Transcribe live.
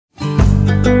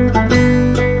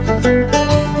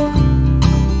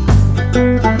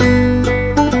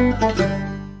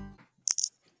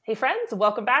so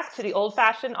welcome back to the Old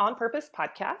Fashioned on Purpose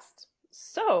podcast.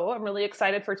 So I'm really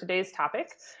excited for today's topic.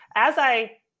 As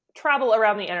I travel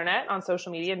around the internet on social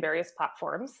media and various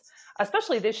platforms,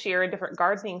 especially this year in different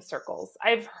gardening circles,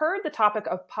 I've heard the topic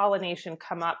of pollination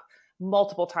come up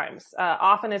multiple times.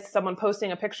 Often it's someone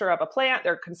posting a picture of a plant,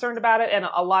 they're concerned about it, and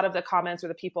a lot of the comments or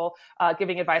the people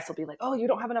giving advice will be like, oh, you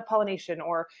don't have enough pollination,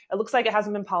 or it looks like it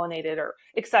hasn't been pollinated, or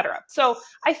etc. So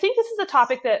I think this is a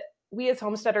topic that we as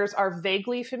homesteaders are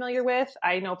vaguely familiar with.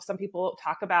 I know some people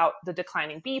talk about the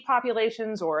declining bee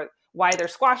populations or why their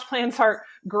squash plants aren't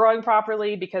growing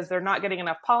properly because they're not getting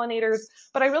enough pollinators.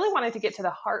 But I really wanted to get to the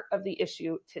heart of the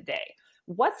issue today.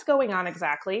 What's going on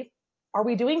exactly? Are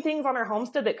we doing things on our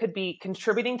homestead that could be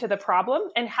contributing to the problem?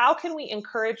 And how can we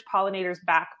encourage pollinators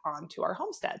back onto our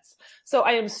homesteads? So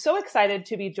I am so excited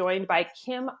to be joined by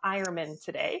Kim Eierman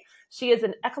today. She is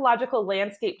an ecological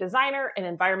landscape designer and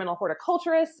environmental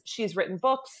horticulturist. She's written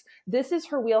books. This is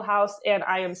her wheelhouse, and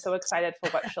I am so excited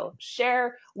for what she'll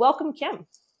share. Welcome, Kim.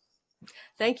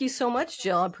 Thank you so much,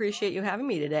 Jill. I appreciate you having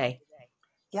me today.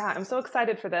 Yeah, I'm so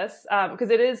excited for this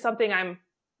because it is something I'm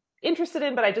interested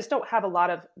in, but I just don't have a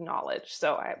lot of knowledge.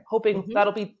 So I'm hoping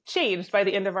that'll be changed by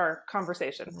the end of our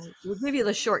conversation. We'll give you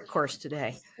the short course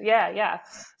today. Yeah.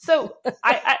 So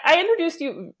I introduced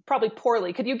you probably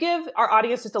poorly. Could you give our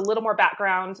audience just a little more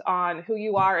background on who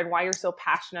you are and why you're so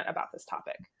passionate about this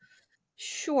topic?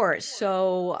 Sure.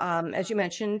 So as you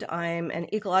mentioned, I'm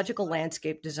an ecological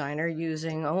landscape designer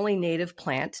using only native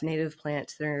plants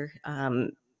that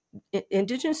are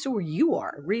indigenous to where you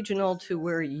are, regional to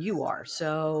where you are.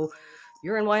 So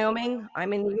you're in Wyoming,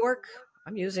 I'm in New York.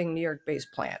 I'm using New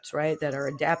York-based plants, right, that are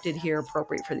adapted here,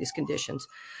 appropriate for these conditions.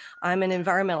 I'm an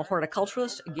environmental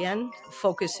horticulturist. Again,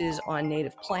 focuses on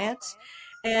native plants.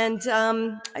 And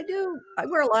I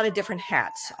wear a lot of different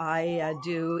hats. I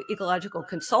do ecological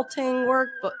consulting work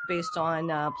based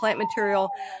on plant material.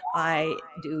 I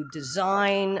do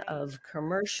design of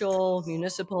commercial,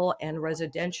 municipal, and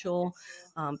residential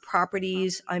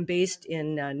properties. I'm based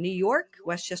in New York,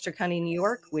 Westchester County, New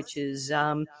York, which is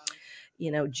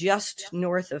just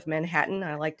north of Manhattan.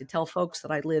 I like to tell folks that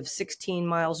I live 16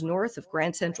 miles north of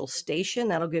Grand Central Station.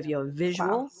 That'll give you a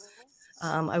visual. Wow.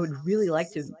 I would really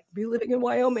like to be living in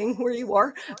Wyoming where you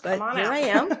are, but here I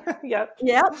am.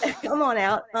 Yep, come on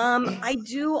out. I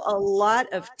do a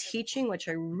lot of teaching, which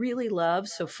I really love.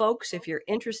 So folks, if you're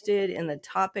interested in the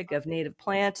topic of native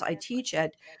plants, I teach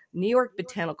at New York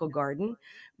Botanical Garden,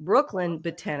 Brooklyn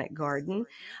Botanic Garden,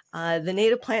 the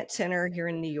Native Plant Center here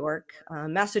in New York,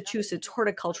 Massachusetts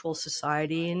Horticultural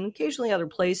Society, and occasionally other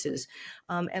places.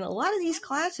 And a lot of these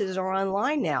classes are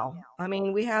online now. I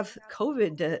mean, we have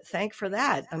COVID to thank for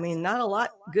that. I mean, not a lot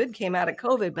good came out of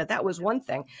COVID, but that was one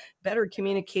thing. Better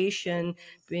communication,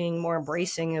 being more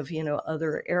embracing of,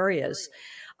 other areas.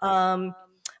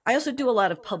 I also do a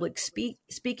lot of public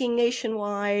speaking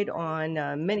nationwide on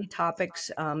many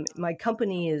topics. My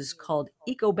company is called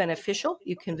Eco Beneficial.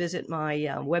 You can visit my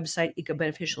website,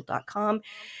 ecobeneficial.com,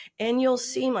 and you'll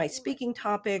see my speaking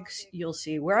topics. You'll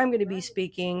see where I'm going to be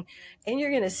speaking, and you're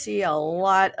going to see a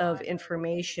lot of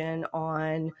information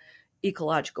on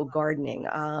ecological gardening,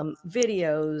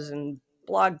 videos and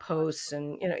blog posts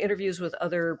and interviews with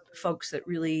other folks that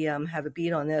really have a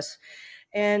beat on this.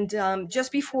 And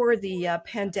just before the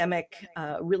pandemic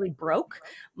really broke,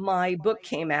 my book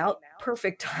came out.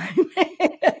 Perfect time.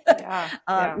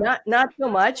 Not so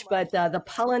much, but the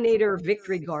Pollinator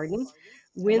Victory Garden: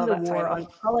 Win the War on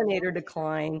Pollinator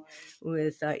Decline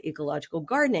with Ecological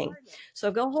Gardening. So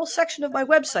I've got a whole section of my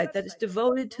website that is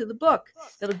devoted to the book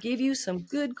that'll give you some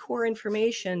good core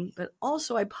information, but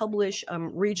also I publish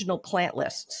regional plant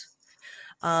lists.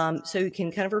 So you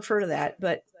can kind of refer to that.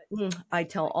 But I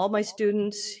tell all my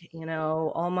students,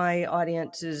 all my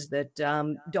audiences that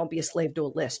don't be a slave to a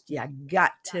list. You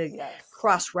got to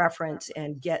cross-reference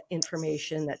and get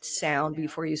information that's sound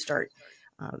before you start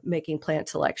making plant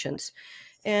selections.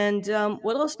 And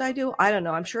what else did I do? I don't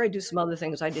know. I'm sure I do some other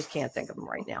things. I just can't think of them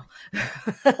right now.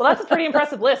 Well, that's a pretty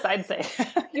impressive list, I'd say.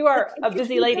 You are a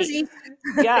busy lady. Busy.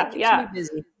 Yeah.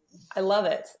 Busy. I love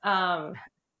it.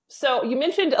 So you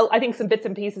mentioned, I think, some bits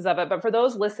and pieces of it, but for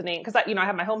those listening, because I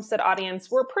have my homestead audience,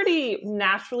 we're pretty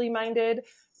naturally minded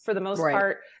for the most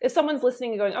part. If someone's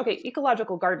listening and going, okay,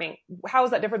 ecological gardening, how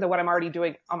is that different than what I'm already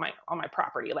doing on my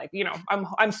property? Like,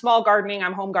 I'm small gardening,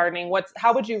 I'm home gardening.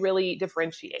 How would you really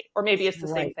differentiate? Or maybe it's the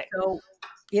same thing.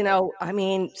 So,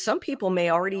 some people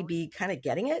may already be kind of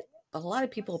getting it, but a lot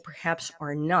of people perhaps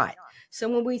are not. So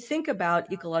when we think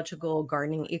about ecological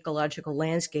gardening, ecological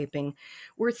landscaping,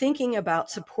 we're thinking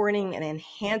about supporting and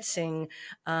enhancing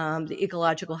the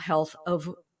ecological health of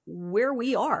where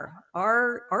we are,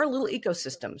 our little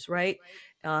ecosystems, right?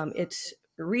 It's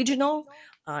regional,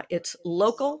 it's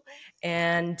local.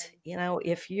 And,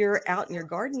 if you're out in your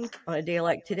garden on a day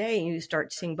like today and you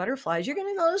start seeing butterflies, you're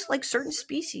going to notice like certain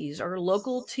species are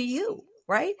local to you,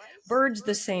 right? Birds,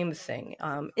 the same thing.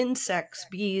 Insects,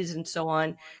 bees, and so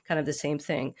on, kind of the same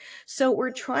thing. So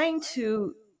we're trying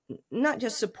to not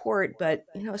just support, but,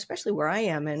 especially where I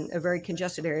am in a very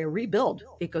congested area, rebuild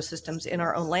ecosystems in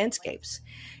our own landscapes.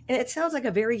 And it sounds like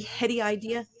a very heady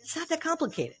idea. It's not that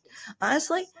complicated,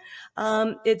 honestly.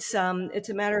 It's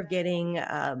a matter of getting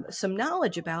some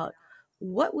knowledge about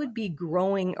what would be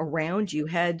growing around you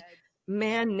had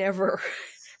man never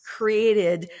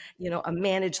created, a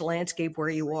managed landscape where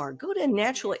you are. Go to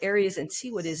natural areas and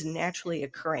see what is naturally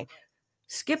occurring.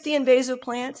 Skip the invasive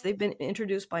plants; they've been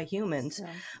introduced by humans,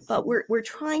 Yeah. but we're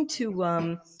trying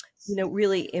to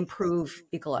really improve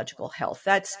ecological health.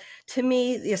 That's, to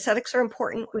me, the aesthetics are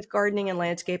important with gardening and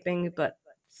landscaping, but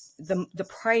the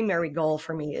primary goal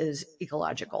for me is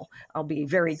ecological. I'll be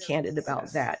very candid about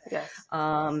Yes. that. Yes.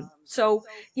 So,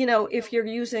 if you're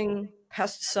using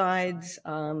pesticides,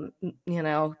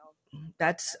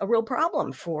 that's a real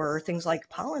problem for things like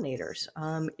pollinators.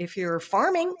 If you're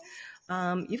farming,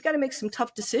 you've got to make some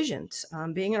tough decisions.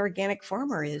 Being an organic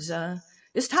farmer is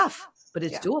tough, but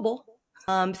it's Yeah. doable.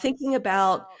 Thinking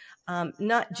about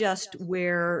not just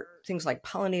where things like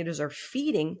pollinators are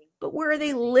feeding, but where are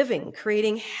they living,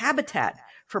 creating habitat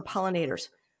for pollinators.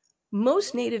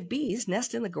 Most native bees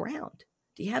nest in the ground.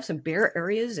 Do you have some bare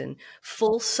areas in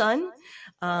full sun,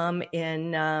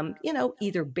 in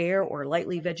either bare or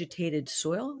lightly vegetated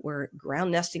soil where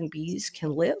ground nesting bees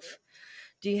can live?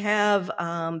 Do you have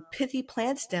pithy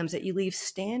plant stems that you leave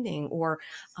standing, or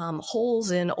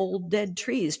holes in old dead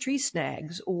trees, tree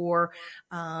snags, or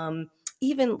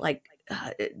even like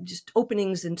just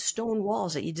openings in stone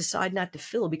walls that you decide not to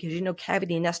fill because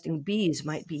cavity nesting bees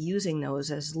might be using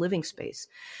those as living space?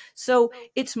 So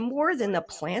it's more than the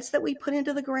plants that we put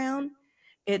into the ground.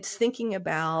 It's thinking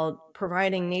about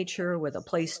providing nature with a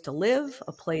place to live,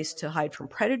 a place to hide from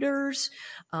predators,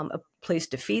 a place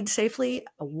to feed safely,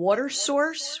 a water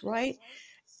source, right?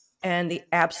 And the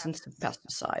absence of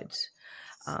pesticides.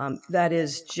 That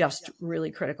is just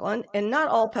really critical. And not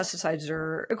all pesticides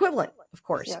are equivalent, of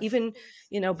course. Yes. Even,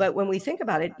 but when we think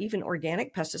about it, even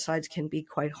organic pesticides can be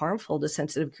quite harmful to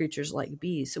sensitive creatures like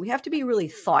bees. So we have to be really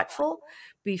thoughtful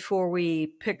before we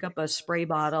pick up a spray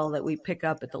bottle that we pick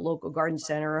up at the local garden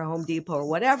center or Home Depot or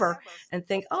whatever and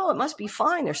think, oh, it must be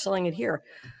fine. They're selling it here.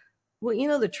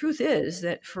 Well, the truth is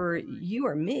that for you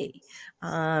or me,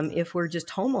 if we're just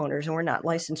homeowners and we're not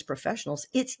licensed professionals,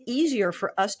 it's easier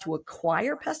for us to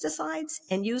acquire pesticides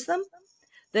and use them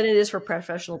than it is for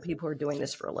professional people who are doing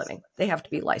this for a living. They have to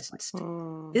be licensed.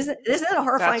 Mm. Isn't that a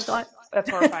horrifying thought? That's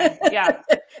horrifying. Yeah.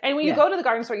 And when you Yeah. go to the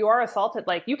garden store, you are assaulted.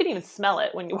 Like you can even smell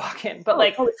it when you walk in. But Oh,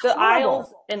 like it's the horrible.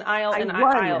 aisles and aisle I and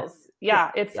run. aisles,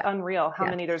 Yeah, yeah, it's yeah, unreal how yeah.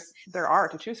 many there are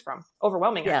to choose from.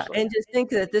 Overwhelming, Yeah, actually. and just think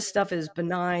that this stuff is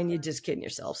benign. You're just kidding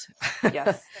yourselves.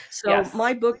 Yes. So Yes.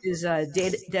 my book is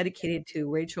dedicated to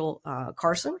Rachel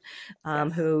Carson,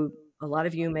 Yes. who a lot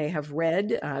of you may have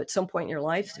read at some point in your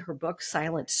life. Her book,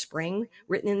 Silent Spring,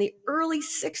 written in the early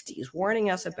 60s,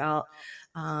 warning us about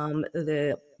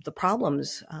the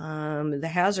problems,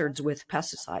 the hazards with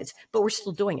pesticides, but we're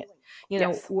still doing it.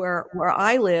 Yes. Where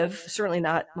I live, certainly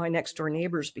not my next door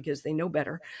neighbors because they know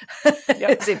better.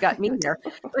 Yep. They've got me there.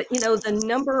 But the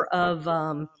number of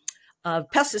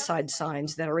pesticide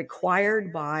signs that are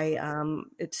required by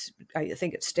I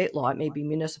think it's state law, it may be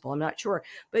municipal, I'm not sure,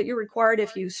 but you're required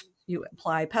if you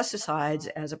apply pesticides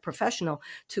as a professional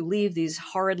to leave these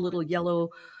horrid little yellow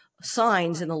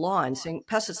signs in the lawn saying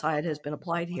pesticide has been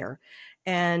applied here.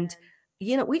 And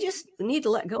we just need to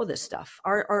let go of this stuff.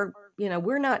 Our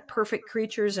we're not perfect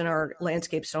creatures, and our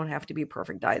landscapes don't have to be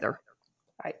perfect either.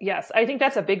 Yes, I think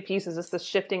that's a big piece is just the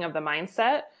shifting of the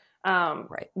mindset.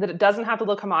 Right. That it doesn't have to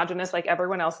look homogenous like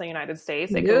everyone else in the United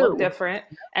States. It can look No. different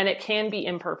and it can be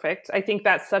imperfect. I think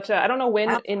that's I don't know when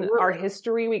in our Absolutely.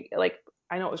 history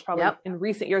I know it was probably Yep. in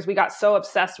recent years, we got so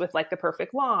obsessed with like the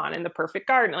perfect lawn and the perfect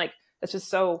garden. Like it's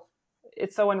just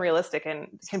it's so unrealistic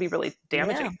and can be really Yeah.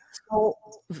 damaging. So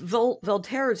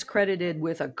Voltaire is credited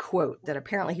with a quote that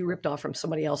apparently he ripped off from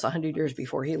somebody else 100 years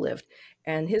before he lived.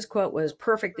 And his quote was,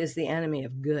 "Perfect is the enemy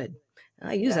of good." And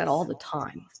I use that all Yes. the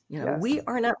time. Yes. We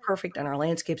are not perfect, and our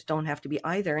landscapes don't have to be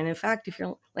either. And in fact, if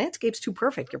your landscape's too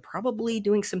perfect, you're probably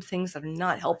doing some things that are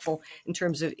not helpful in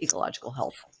terms of ecological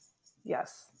health.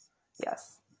 Yes.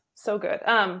 Yes. So good.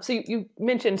 So you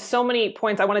mentioned so many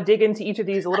points. I want to dig into each of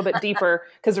these a little bit deeper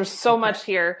because there's so Okay. much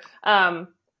here.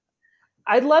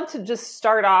 I'd love to just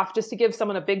start off just to give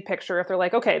someone a big picture if they're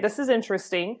like, okay, this is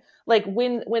interesting. Like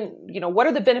what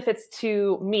are the benefits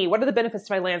to me? What are the benefits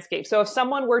to my landscape? So if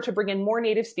someone were to bring in more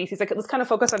native species, like let's kind of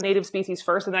focus on native species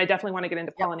first, and then I definitely want to get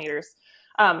into Yep. pollinators.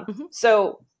 Mm-hmm.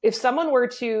 So if someone were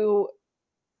to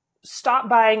stop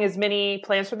buying as many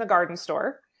plants from the garden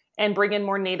store and bring in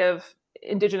more native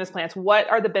indigenous plants, what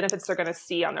are the benefits they're going to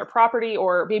see on their property?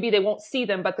 Or maybe they won't see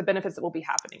them, but the benefits that will be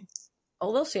happening.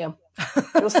 Oh, they'll see them.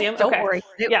 You'll see them? Don't Okay. worry.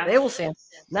 Yeah. They will see them.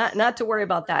 Not to worry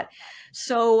about that.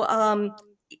 So,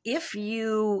 if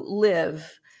you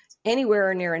live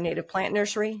anywhere near a native plant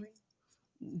nursery,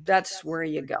 that's where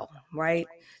you go, right?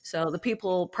 So the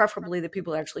people, preferably the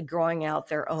people actually growing out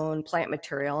their own plant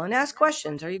material, and ask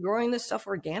questions. Are you growing this stuff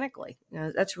organically?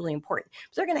 That's really important.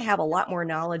 They're going to have a lot more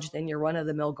knowledge than your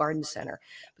run-of-the-mill garden center.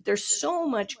 But there's so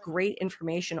much great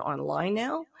information online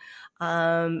now.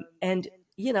 And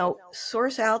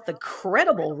source out the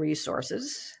credible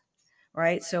resources,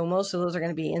 right? So most of those are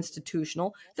going to be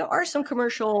institutional. There are some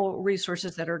commercial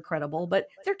resources that are credible, but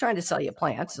they're trying to sell you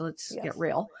plants. So let's get Yes.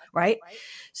 real, right?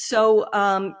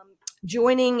 So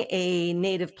joining a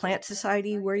native plant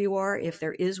society where you are, if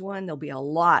there is one, there'll be a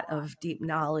lot of deep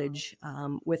knowledge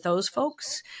with those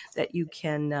folks that you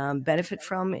can benefit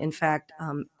from. In fact,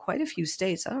 quite a few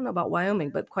states, I don't know about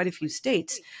Wyoming, but quite a few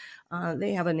states,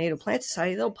 they have a native plant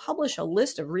society. They'll publish a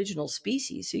list of regional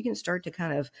species, so you can start to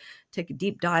kind of take a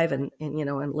deep dive and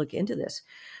look into this.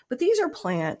 But these are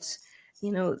plants,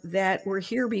 that were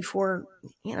here before,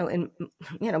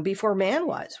 before man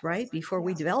was, right? Before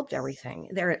we developed everything.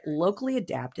 They're locally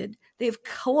adapted. They've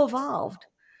co-evolved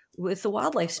with the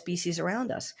wildlife species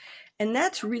around us. And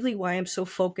that's really why I'm so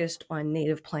focused on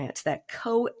native plants, that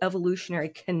co-evolutionary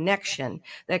connection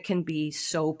that can be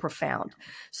so profound.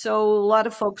 So a lot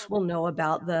of folks will know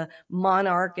about the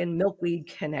monarch and milkweed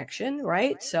connection,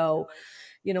 right? So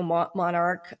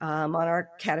monarch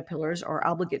caterpillars are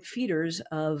obligate feeders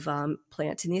of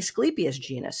plants in the Asclepias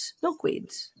genus,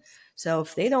 milkweeds. So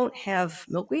if they don't have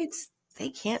milkweeds, they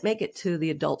can't make it to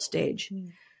the adult stage. Mm.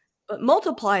 But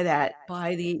multiply that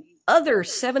by the other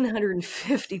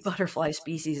 750 butterfly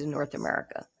species in North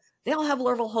America. They all have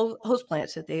larval host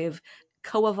plants that they've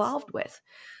co-evolved with.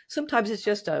 Sometimes it's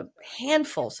just a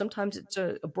handful. Sometimes it's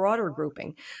a broader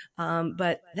grouping.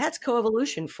 But that's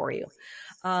co-evolution for you.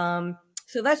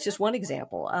 So that's just one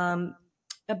example.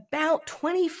 About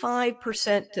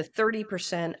 25% to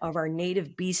 30% of our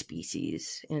native bee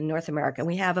species in North America.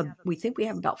 We think we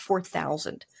have about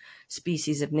 4,000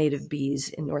 species of native bees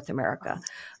in North America.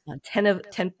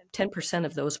 10%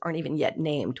 of those aren't even yet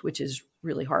named, which is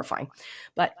really horrifying.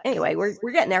 But anyway,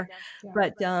 we're getting there. Yeah.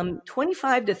 But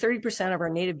 25 to 30% of our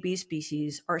native bee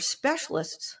species are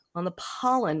specialists on the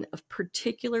pollen of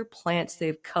particular plants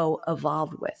they've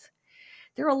co-evolved with.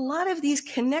 There are a lot of these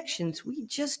connections we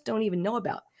just don't even know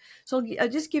about. So I'll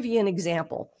just give you an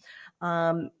example.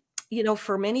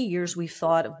 For many years, we've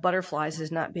thought of butterflies as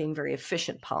not being very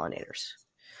efficient pollinators.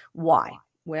 Why?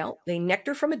 Well, they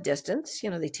nectar from a distance.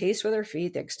 They taste with their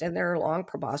feet. They extend their long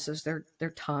proboscis, their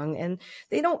tongue, and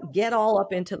they don't get all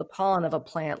up into the pollen of a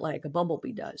plant like a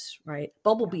bumblebee does, right?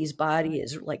 Bumblebee's body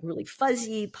is like really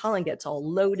fuzzy. Pollen gets all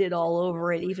loaded all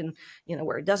over it. Even,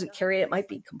 where it doesn't carry it, might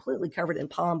be completely covered in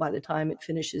pollen by the time it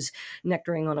finishes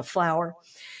nectaring on a flower.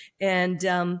 And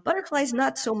butterflies,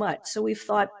 not so much. So we've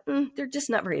thought, they're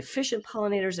just not very efficient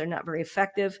pollinators. They're not very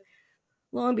effective.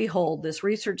 Lo and behold, this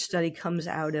research study comes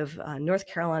out of North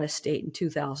Carolina State in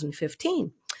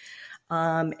 2015.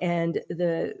 And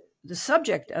the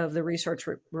subject of the research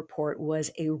report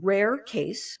was a rare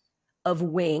case of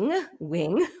wing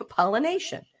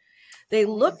pollination. They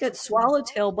looked at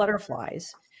swallowtail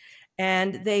butterflies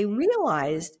and they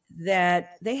realized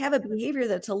that they have a behavior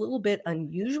that's a little bit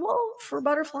unusual for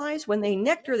butterflies. When they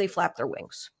nectar, they flap their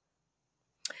wings.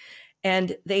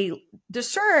 And they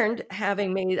discerned,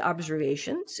 having made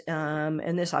observations,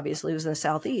 and this obviously was in the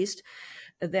Southeast,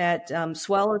 that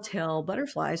swallowtail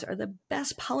butterflies are the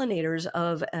best pollinators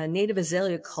of a native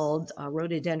azalea called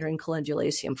Rhododendron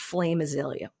calendulaceum, flame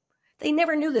azalea. They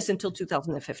never knew this until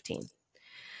 2015.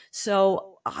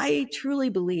 So I truly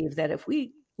believe that if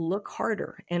we look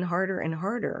harder and harder and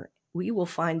harder, we will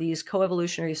find these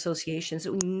coevolutionary associations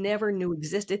that we never knew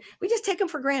existed. We just take them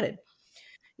for granted.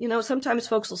 Sometimes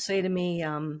folks will say to me,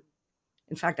 in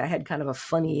fact, I had kind of a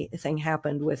funny thing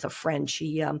happened with a friend.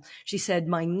 She said,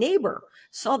 my neighbor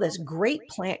saw this great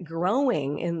plant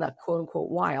growing in the quote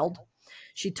unquote wild.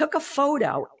 She took a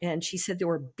photo and she said there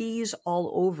were bees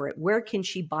all over it. Where can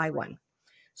she buy one?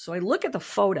 So I look at the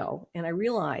photo and I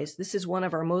realize this is one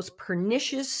of our most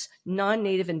pernicious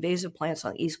non-native invasive plants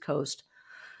on the East Coast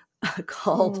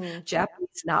called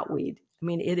Japanese knotweed. I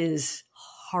mean, it is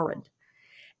horrid.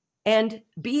 And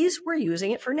bees were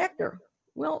using it for nectar.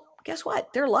 Well, guess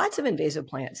what? There are lots of invasive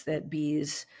plants that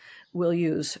bees will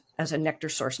use as a nectar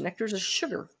source. Nectar is a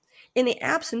sugar in the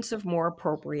absence of more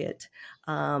appropriate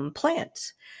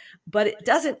plants. But it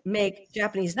doesn't make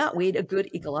Japanese knotweed a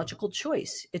good ecological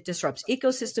choice. It disrupts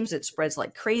ecosystems. It spreads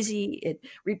like crazy. It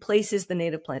replaces the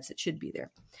native plants that should be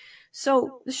there.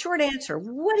 So the short answer,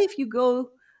 what if you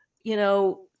go,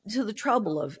 to the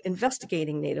trouble of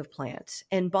investigating native plants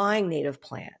and buying native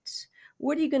plants?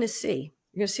 What are you going to see?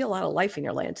 You're going to see a lot of life in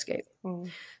your landscape. Mm.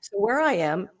 So where I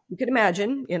am, you can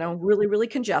imagine, really, really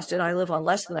congested. I live on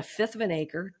less than a fifth of an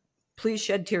acre. Please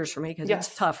shed tears for me because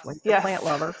it's tough when you're a plant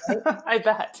lover. Right? I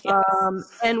bet. Yes.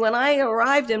 And when I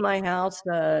arrived in my house,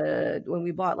 when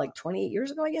we bought like 28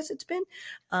 years ago, I guess it's been,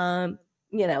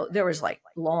 there was like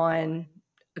lawn,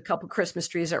 a couple Christmas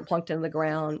trees that are plunked into the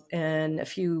ground, and a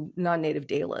few non-native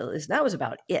daylilies. That was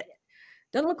about it.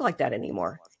 Doesn't look like that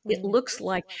anymore. It looks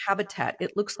like habitat.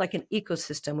 It looks like an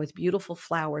ecosystem with beautiful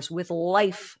flowers, with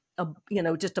life,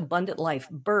 just abundant life,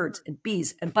 birds and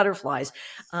bees and butterflies,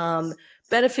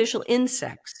 beneficial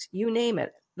insects, you name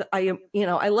it. I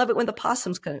love it when the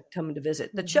possums come to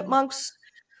visit. The chipmunks,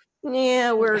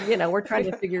 we're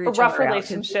trying to figure each other out. A rough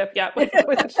relationship, with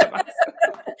the chipmunks.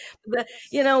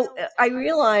 I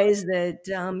realized that,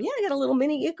 I got a little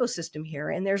mini ecosystem here,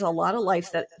 and there's a lot of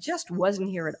life that just wasn't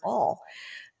here at all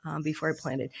before I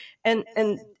planted. And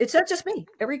it's not just me.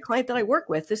 Every client that I work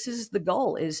with, this is the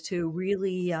goal, is to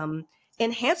really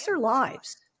enhance their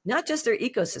lives, not just their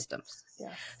ecosystems.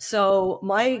 Yes. So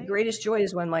my greatest joy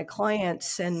is when my clients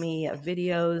send me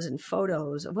videos and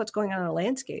photos of what's going on in our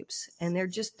landscapes. And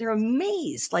they're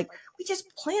amazed. Like, we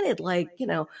just planted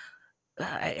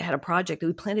I had a project that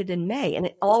we planted in May,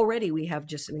 and already we have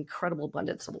just an incredible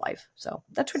abundance of life. So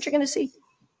that's what you're going to see.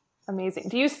 Amazing.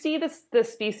 Do you see the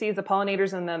species, the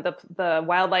pollinators, and the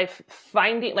wildlife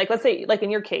finding, like, let's say, like in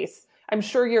your case, I'm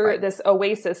sure you're this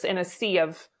oasis in a sea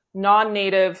of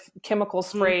non-native chemical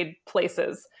sprayed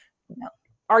places. Yeah.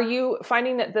 Are you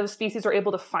finding that those species are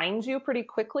able to find you pretty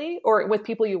quickly, or with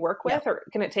people you work with, or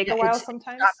can it take a while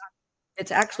sometimes?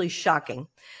 It's actually shocking.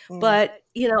 But,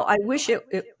 I wish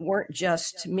it weren't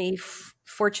just me.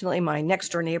 Fortunately, my next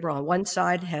door neighbor on one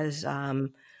side has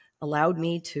allowed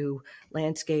me to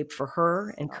landscape for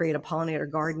her and create a pollinator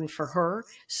garden for her.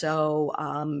 So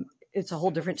it's a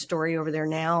whole different story over there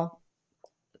now.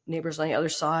 Neighbors on the other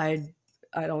side,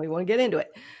 I don't even want to get into it.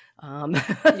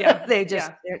 They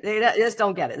just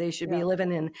don't get it. They should be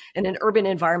living in an urban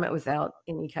environment without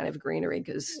any kind of greenery,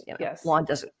 because lawn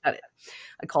doesn't cut it.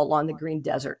 I call lawn the green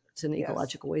desert. It's an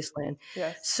ecological wasteland.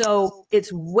 Yes. So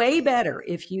it's way better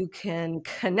if you can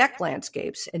connect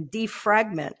landscapes and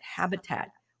defragment habitat.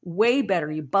 Way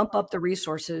better. You bump up the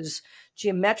resources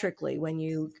geometrically when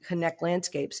you connect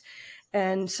landscapes.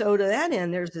 And so to that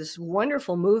end, there's this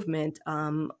wonderful movement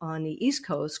on the East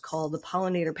Coast called the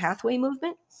Pollinator Pathway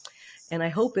Movement. And I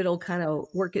hope it'll kind of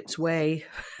work its way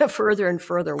further and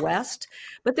further west.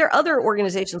 But there are other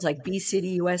organizations like Bee City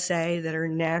USA that are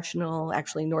national,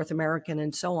 actually North American,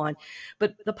 and so on.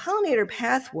 But the Pollinator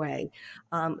Pathway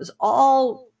is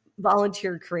all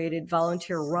volunteer created,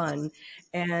 volunteer run,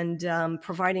 and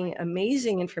providing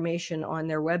amazing information on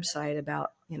their website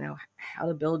about, how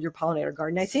to build your pollinator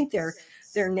garden. I think they're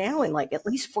now in like at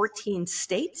least 14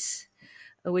 states,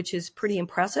 which is pretty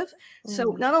impressive.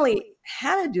 So not only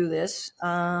how to do this,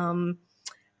 and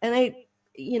they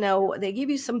give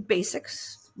you some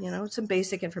basics, some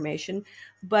basic information,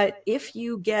 but if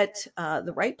you get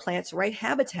the right plants, the right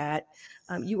habitat,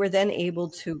 you are then able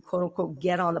to, quote unquote,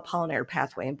 get on the pollinator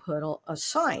pathway and put a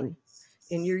sign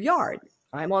in your yard.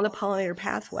 I'm on the pollinator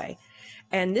pathway.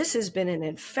 And this has been an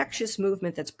infectious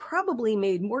movement that's probably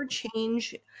made more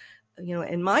change,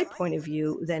 in my point of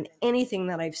view, than anything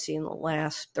that I've seen in the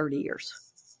last 30 years.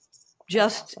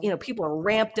 Just, people are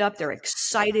ramped up. They're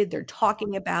excited. They're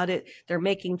talking about it. They're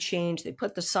making change. They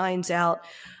put the signs out.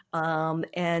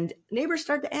 And neighbors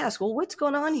start to ask, well, what's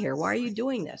going on here? Why are you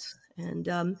doing this?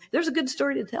 And there's a good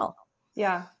story to tell.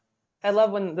 Yeah. I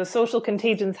love when the social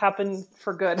contagions happen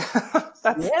for good.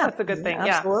 That's a good thing.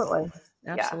 Absolutely.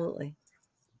 Absolutely.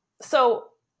 So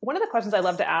one of the questions I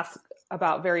love to ask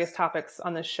about various topics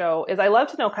on this show is I love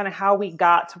to know kind of how we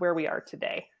got to where we are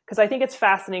today. Because I think it's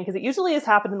fascinating, because it usually has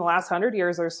happened in the last 100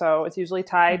 years or so. It's usually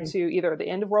tied to either the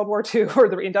end of World War II or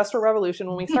the Industrial Revolution,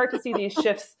 when we start to see these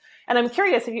shifts. And I'm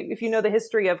curious if you know the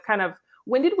history of kind of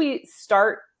when did we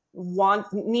start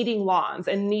needing lawns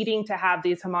and needing to have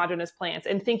these homogeneous plants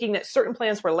and thinking that certain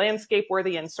plants were landscape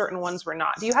worthy and certain ones were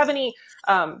not. Do you have any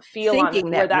feel on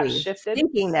where that shifted?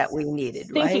 Thinking that we needed,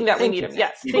 thinking right? that we needed,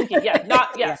 yes. Thinking,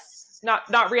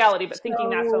 not reality, but thinking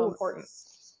that's so important.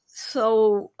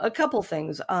 So a couple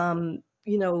things, and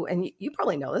you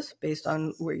probably know this based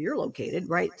on where you're located,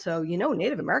 right? So,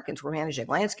 Native Americans were managing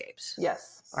landscapes,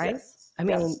 Yes, right? yes, I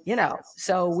mean, yes.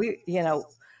 so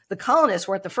the colonists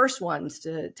weren't the first ones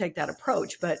to take that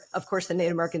approach, but of course the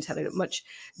Native Americans had a much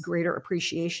greater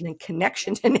appreciation and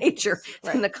connection to nature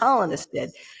than Right. the colonists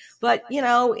did. But, in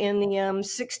the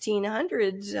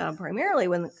 1600s, primarily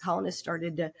when the colonists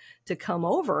started to come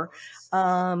over,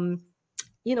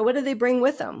 what do they bring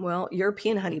with them? Well,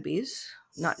 European honeybees,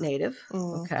 not native.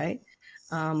 Mm, Okay.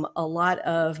 A lot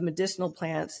of medicinal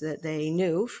plants that they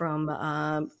knew from,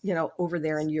 over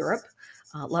there in Europe.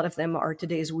 A lot of them are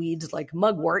today's weeds like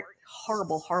mugwort,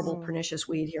 horrible, horrible, mm, pernicious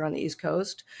weed here on the East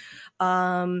Coast.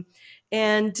 Um,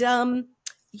 and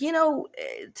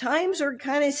times are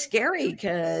kind of scary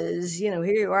because, here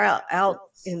you are out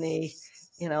in the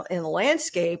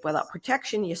landscape without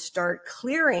protection. You start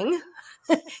clear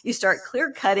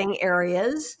cutting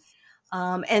areas.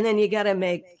 And then you got to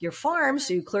make your farm,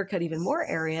 so you clear cut even more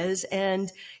areas. And,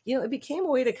 it became a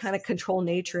way to kind of control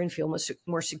nature and feel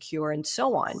more secure and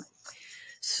so on.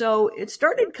 So it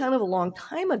started kind of a long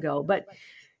time ago. But,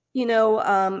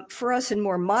 for us in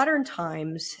more modern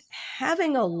times,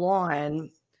 having a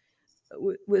lawn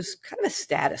was kind of a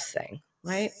status thing,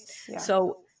 right? yeah.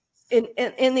 So in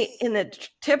the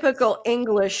typical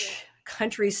English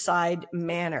countryside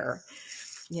manner,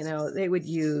 they would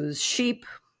use sheep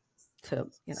to,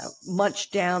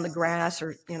 munch down the grass,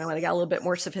 or, when they got a little bit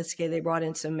more sophisticated, they brought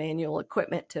in some manual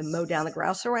equipment to mow down the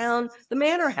grass around the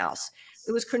manor house.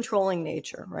 It was controlling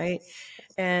nature, right?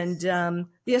 And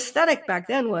the aesthetic back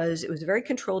then it was very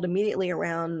controlled immediately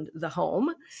around the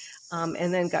home,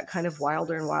 and then got kind of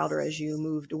wilder and wilder as you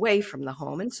moved away from the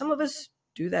home. And some of us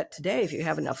do that today if you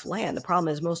have enough land. The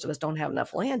problem is most of us don't have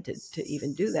enough land to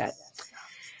even do that.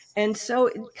 And so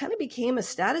it kind of became a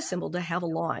status symbol to have a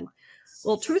lawn.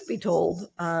 Well, truth be told,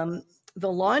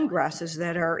 the lawn grasses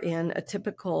that are in a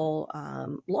typical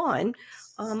lawn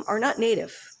are not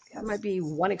native. There might be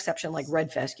one exception, like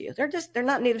red fescue. They're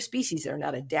not native species. They're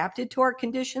not adapted to our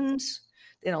conditions.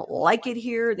 They don't like it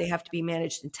here. They have to be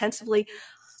managed intensively.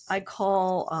 I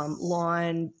call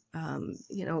lawn,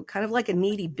 kind of like a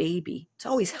needy baby. It's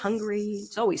always hungry.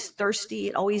 It's always thirsty.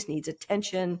 It always needs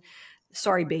attention.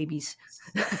 Sorry, babies.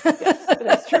 Yes,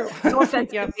 that's true. No offense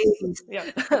to Yep. babies.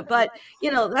 Yep. But,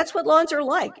 that's what lawns are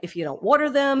like. If you don't water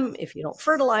them, if you don't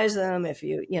fertilize them, if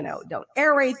don't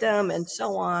aerate them and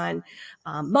so on,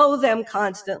 mow them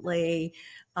constantly,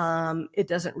 it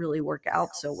doesn't really work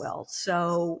out so well.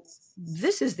 So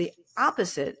this is the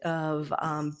opposite of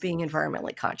being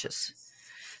environmentally conscious.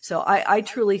 So I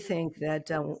truly think that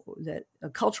a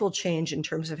cultural change in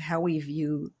terms of how we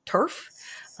view turf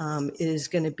is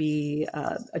going to be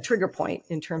a trigger point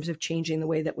in terms of changing the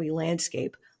way that we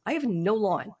landscape. I have no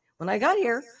lawn. When I got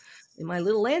here, in my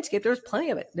little landscape, there's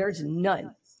plenty of it. There's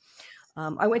none.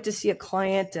 I went to see a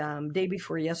client day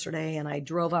before yesterday, and I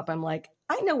drove up. I'm like,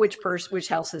 I know which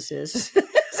house this is.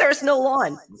 There's no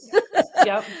lawn.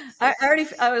 Yep.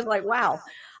 I was like, wow.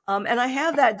 And I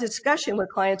have that discussion with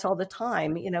clients all the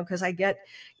time, because I get,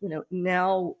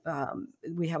 now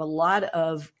we have a lot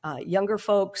of younger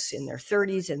folks in their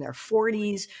 30s and their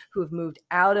 40s who have moved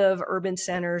out of urban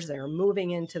centers. They're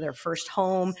moving into their first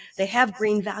home. They have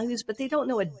green values, but they don't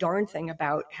know a darn thing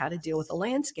about how to deal with the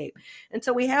landscape. And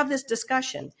so we have this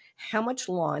discussion. How much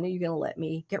lawn are you going to let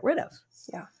me get rid of?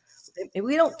 Yeah.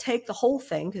 We don't take the whole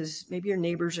thing because maybe your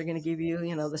neighbors are going to give you,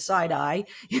 the side eye,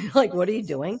 like, what are you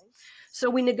doing? So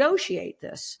we negotiate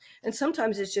this. And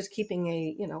sometimes it's just keeping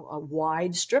a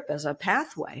wide strip as a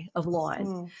pathway of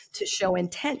lawn to show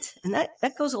intent. And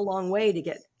that goes a long way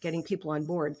to getting people on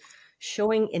board.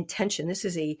 Showing intention. This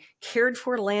is a cared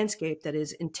for landscape that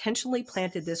is intentionally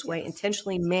planted this way,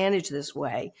 intentionally managed this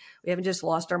way. We haven't just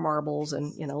lost our marbles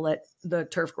and, let the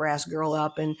turf grass grow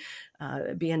up and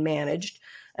being managed.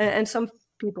 And some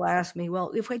people ask me,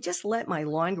 well, if I just let my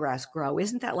lawn grass grow,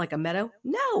 isn't that like a meadow?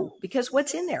 No, because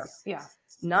what's in there? Yeah.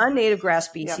 Non-native grass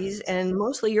Yep. species and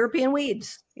mostly European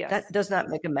weeds. Yes. That does not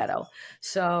make a meadow.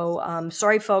 So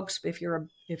sorry, folks, if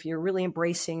you're really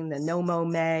embracing the no mow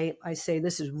may, I say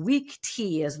this is weak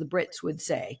tea, as the Brits would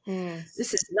say.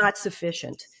 This is not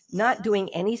sufficient. Not doing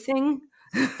anything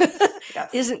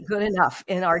isn't good enough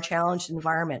in our challenged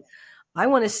environment. I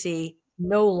want to see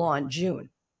no lawn June.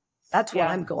 That's what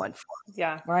I'm going for.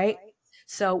 Yeah. Right.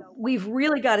 So we've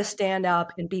really got to stand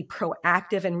up and be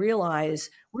proactive and realize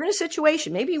we're in a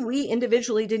situation. Maybe we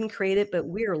individually didn't create it, but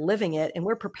we're living it and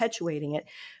we're perpetuating it,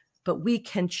 but we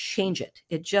can change it.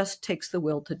 It just takes the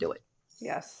will to do it.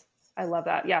 Yes. I love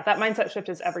that. Yeah. That mindset shift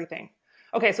is everything.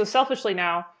 Okay. So selfishly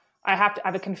now, I have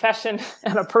a confession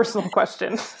and a personal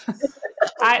question.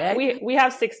 Okay. We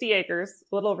have 60 acres,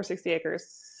 a little over 60 acres,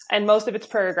 and most of it's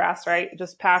prairie grass, right?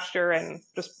 Just pasture and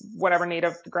just whatever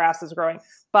native grass is growing.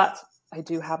 But I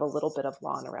do have a little bit of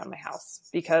lawn around my house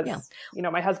Yeah. because,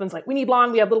 my husband's like, we need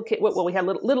lawn. We have little kids. Well, we had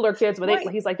littler kids, but Right.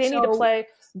 he's like, they need to So, play.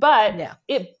 But yeah.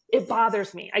 it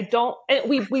bothers me. I don't, and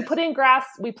we put in grass,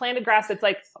 we planted grass. It's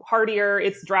like hardier.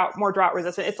 It's more drought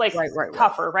resistant. It's like Right.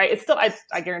 tougher, right? It's still,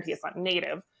 I guarantee it's not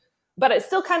native, but it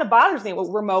still kind of bothers me.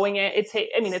 We're mowing it.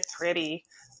 It's pretty,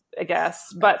 I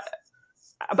guess, but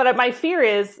my fear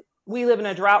is we live in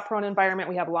a drought prone environment.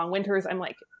 We have long winters.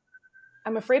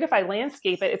 I'm afraid if I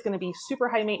landscape it, it's going to be super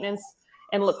high maintenance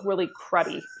and look really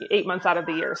cruddy 8 months out of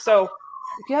the year. So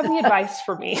if you have any advice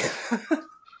for me.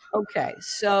 Okay.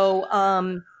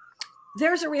 So,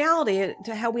 there's a reality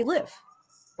to how we live,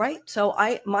 right? So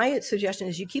my suggestion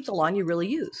is you keep the lawn you really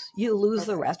use. You lose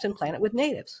the rest and plant it with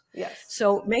natives. Yes.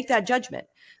 So make that judgment.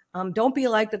 Don't be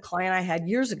like the client I had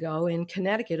years ago in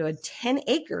Connecticut who had 10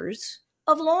 acres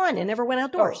of lawn and never went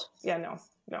outdoors. Oh, yeah, no.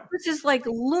 This is like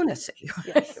lunacy,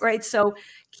 Yes. right? So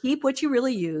keep what you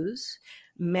really use,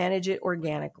 manage it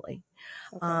organically.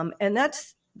 Okay. And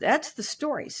that's the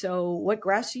story. So what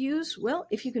grass you use? Well,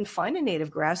 if you can find a native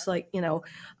grass, like,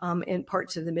 in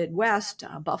parts of the Midwest,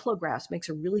 buffalo grass makes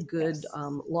a really good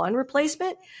lawn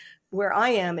replacement. Where I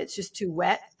am, it's just too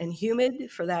wet and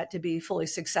humid for that to be fully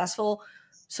successful.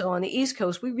 So on the East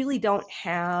Coast, we really don't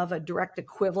have a direct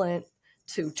equivalent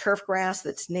to turf grass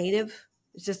that's native.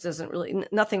 It just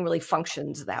nothing really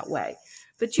functions that way.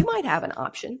 But you might have an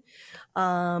option.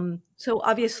 So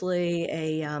obviously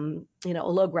a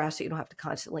low grass that you don't have to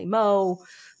constantly mow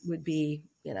would be,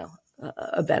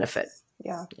 a benefit.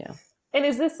 Yeah. Yeah. And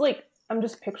is this I'm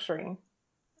just picturing,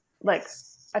 I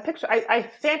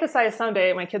fantasize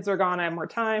someday my kids are gone, I have more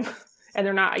time and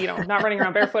they're not, not running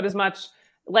around barefoot as much,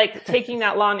 taking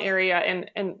that lawn area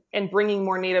and bringing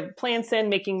more native plants in,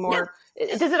 making more. Yeah.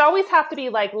 Does it always have to be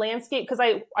landscape? Because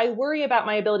I worry about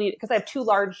my ability, because I have 2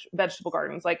 large vegetable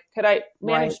gardens. Could I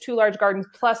manage 2 large gardens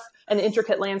plus an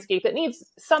intricate landscape that needs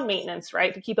some maintenance,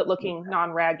 right, to keep it looking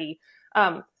non-raggy?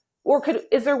 Or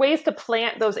is there ways to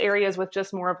plant those areas with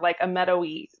just more of a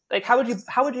meadowy? How would you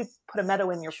put a meadow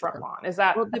in your front lawn? Is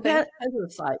that depends on the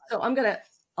site? So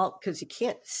because you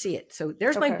can't see it. So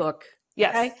there's my book.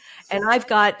 Yes. Okay? And I've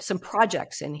got some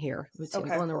projects in here. Let's see, I'm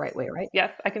going the right way, right?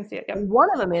 Yes, I can see it. Yep. And one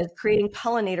of them is creating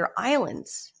pollinator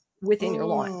islands within your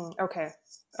lawn. Okay.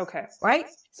 Right?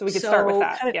 So we could start with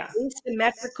that. Kind of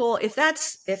asymmetrical. If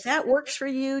that works for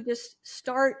you, just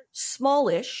start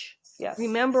smallish. Yes.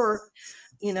 Remember,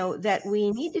 that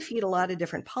we need to feed a lot of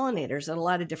different pollinators at a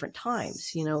lot of different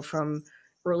times, from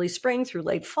early spring through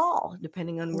late fall,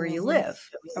 depending on where you live.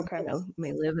 Okay. You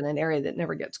may live in an area that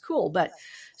never gets cool, but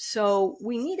so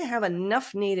we need to have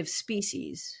enough native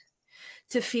species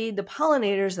to feed the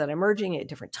pollinators that are emerging at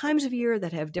different times of year,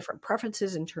 that have different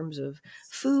preferences in terms of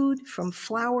food from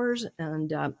flowers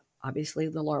and obviously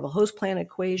the larval host plant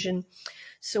equation.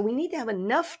 So we need to have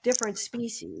enough different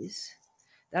species.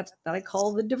 That I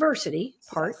call the diversity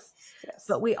part. Yes.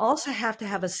 But we also have to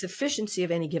have a sufficiency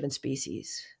of any given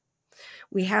species.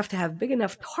 We have to have big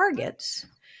enough targets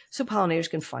so pollinators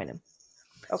can find them.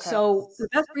 Okay. So the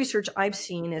best research I've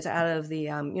seen is out of the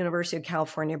University of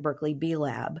California, Berkeley Bee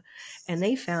Lab. And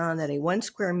they found that a 1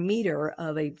 square meter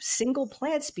of a single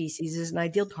plant species is an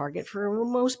ideal target for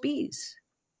most bees.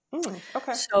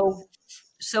 Okay.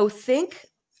 So think,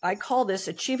 I call this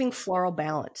achieving floral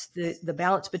balance, the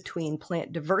balance between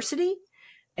plant diversity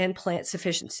and plant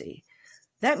sufficiency.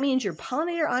 That means your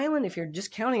pollinator island, if you're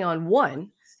just counting on one,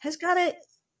 has got to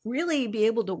really be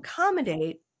able to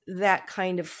accommodate that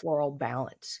kind of floral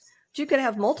balance. But you could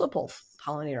have multiple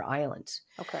pollinator islands.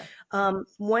 Okay.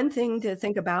 One thing to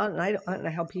think about, and I don't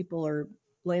know how people are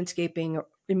landscaping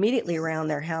immediately around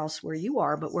their house where you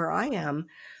are, but where I am,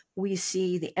 we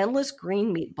see the endless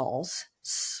green meatballs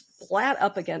splat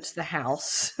up against the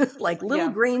house like little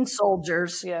green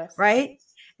soldiers, right?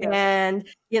 Yes. And,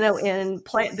 in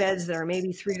plant beds that are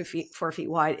maybe 3 to 4 feet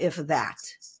wide, if that.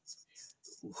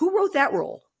 Who wrote that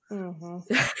rule?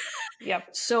 Mm-hmm. Yep.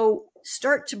 So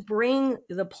start to bring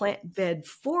the plant bed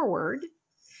forward,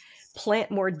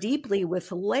 plant more deeply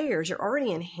with layers. You're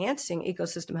already enhancing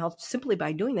ecosystem health simply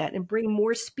by doing that, and bring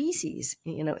more species,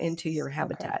 into your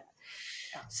habitat.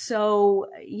 Okay. So,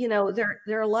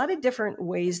 there are a lot of different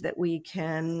ways that we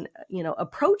can,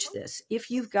 approach this. If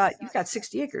you've got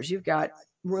 60 acres, you've got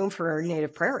room for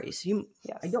native prairies.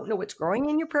 I don't know what's growing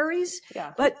in your prairies,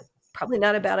 but probably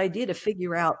not a bad idea to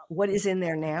figure out what is in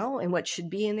there now and what should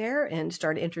be in there and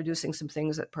start introducing some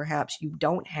things that perhaps you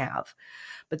don't have.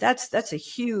 But that's a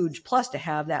huge plus to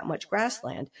have that much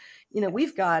grassland.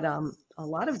 We've got a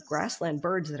lot of grassland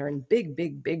birds that are in big,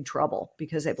 big, big trouble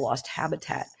because they've lost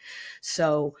habitat.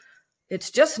 So it's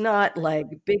just not like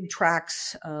big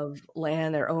tracts of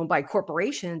land that are owned by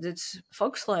corporations. It's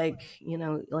folks like,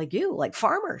 like you, like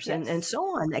farmers Yes. and so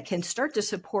on, that can start to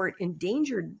support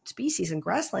endangered species, and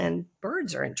grassland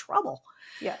birds are in trouble.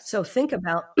 Yes. So think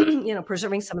about,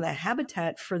 preserving some of that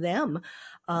habitat for them,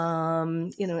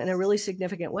 in a really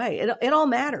significant way. It all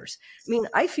matters. I mean,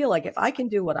 I feel like if I can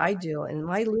do what I do in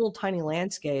my little tiny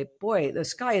landscape, boy, the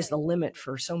sky is the limit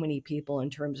for so many people in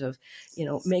terms of,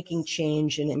 making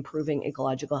change and improving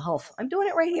ecological health. I'm doing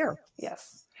it right here.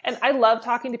 Yes. And I love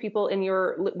talking to people in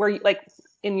your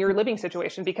living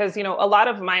situation, because, a lot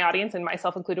of my audience, and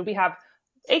myself included, we have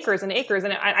acres and acres.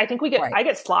 And I think I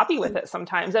get sloppy with it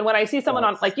sometimes. And when I see someone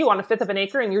on, like you, on a fifth of an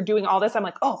acre and you're doing all this, I'm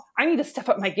like, oh, I need to step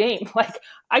up my game. Like,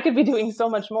 I could be doing so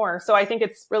much more. So I think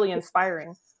it's really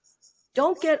inspiring.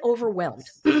 Don't get overwhelmed.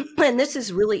 And this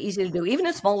is really easy to do. Even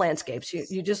in small landscapes,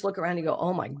 you just look around and go,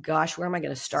 oh my gosh, where am I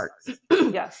going to start?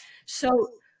 Yes. So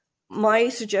my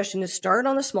suggestion is start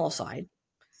on the small side.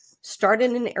 Start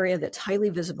in an area that's highly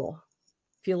visible.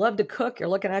 If you love to cook, you're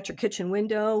looking out your kitchen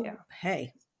window,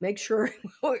 hey, make sure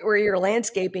where you're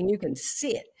landscaping, you can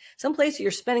see it. Some places you're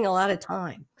spending a lot of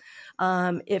time.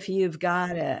 If you've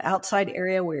got an outside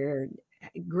area where you're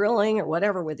grilling or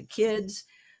whatever with the kids,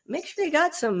 make sure you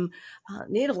got some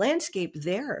native landscape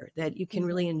there that you can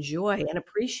really enjoy and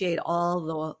appreciate all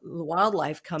the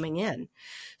wildlife coming in.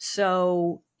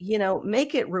 So,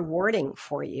 make it rewarding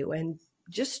for you and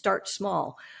just start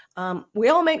small. We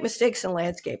all make mistakes in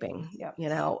landscaping,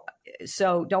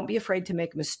 so don't be afraid to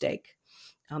make a mistake.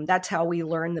 That's how we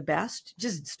learn the best.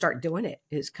 Just start doing it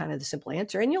is kind of the simple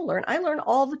answer. And you'll learn. I learn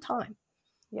all the time.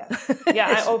 Yes.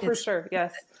 Yeah. For sure.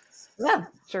 Yes. Yeah.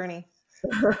 Journey.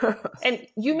 And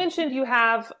you mentioned you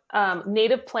have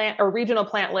native plant or regional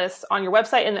plant lists on your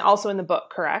website and also in the book,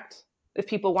 correct? If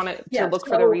people want to look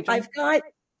for the region. I've got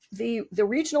the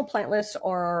regional plant lists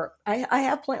I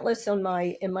have plant lists in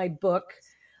my book,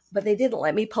 but they didn't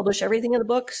let me publish everything in the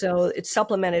book. So it's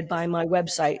supplemented by my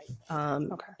website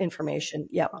information.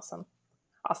 Yeah. Awesome.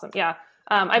 Yeah.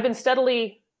 I've been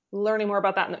steadily learning more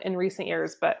about that in recent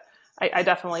years, but I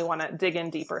definitely want to dig in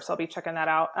deeper. So I'll be checking that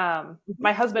out.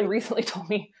 My husband recently told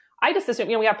me, I just assumed,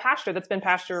 we have pasture that's been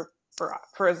pasture for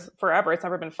forever. It's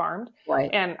never been farmed. Right.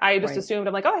 And I just assumed,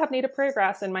 I'm like, oh, I have native prairie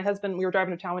grass. And my husband, we were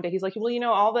driving to town one day. He's like,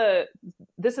 well,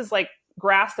 this is like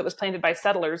grass that was planted by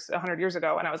settlers 100 years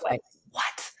ago. And I was like,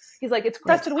 what? He's like, it's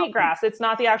crested wheatgrass. It's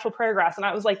not the actual prairie grass. And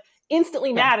I was like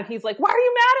instantly mad. And he's like, why are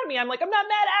you mad at me? I'm like, I'm not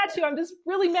mad at you. I'm just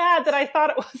really mad that I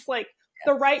thought it was like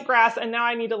the right grass. And now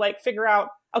I need to like figure out,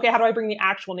 okay, how do I bring the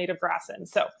actual native grass in?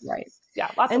 So,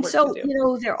 lots of work to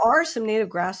do. There are some native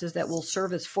grasses that will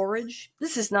serve as forage.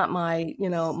 This is not my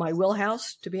my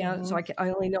wheelhouse, to be honest. So I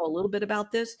only know a little bit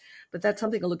about this, but that's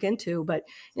something to look into. But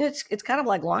it's kind of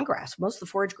like lawn grass. Most of the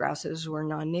forage grasses were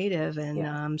non-native,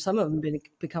 and some of them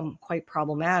become quite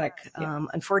problematic,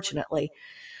 unfortunately.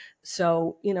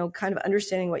 So, kind of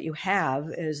understanding what you have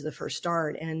is the first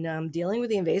start, and dealing with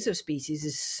the invasive species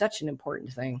is such an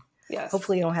important thing. Yes.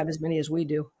 Hopefully you don't have as many as we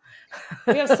do.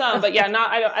 We have some, but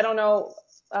I don't know.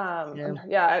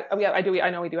 I do. I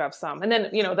know we do have some. And then,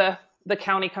 the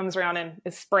county comes around and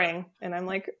is spraying, and I'm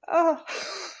like, oh,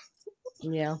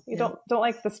 don't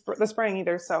like the spraying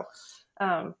either. So,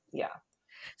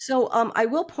 So I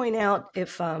will point out,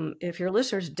 if your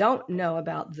listeners don't know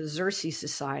about the Xerces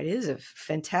Society, it is a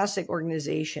fantastic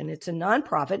organization. It's a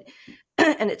nonprofit,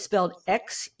 and it's spelled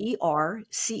XERCES,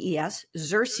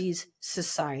 Xerces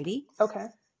Society. Okay.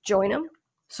 Join them,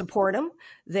 support them.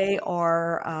 They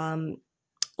are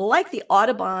like the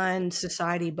Audubon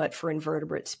Society, but for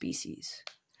invertebrate species.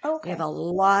 Okay. They have a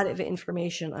lot of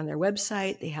information on their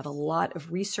website. They have a lot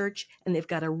of research, and they've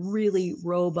got a really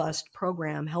robust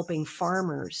program helping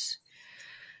farmers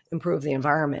improve the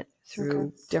environment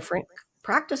through different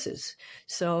practices.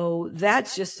 So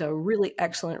that's just a really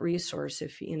excellent resource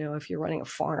if you're running a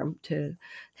farm, to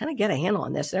kind of get a handle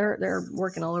on this. They're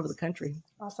working all over the country.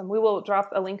 Awesome. We will drop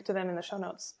a link to them in the show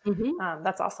notes.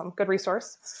 That's awesome. Good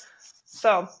resource.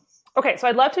 So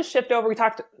I'd love to shift over. We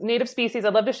talked native species.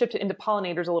 I'd love to shift into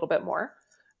pollinators a little bit more.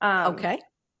 Okay.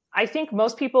 I think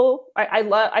most people,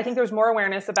 I think there's more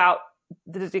awareness about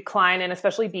the decline, and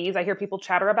especially bees. I hear people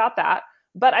chatter about that,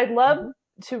 but I'd love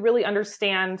to really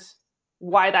understand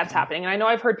why that's happening. And I know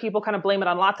I've heard people kind of blame it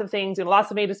on lots of things,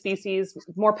 lots of native species,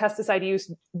 more pesticide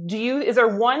use. Is there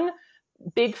one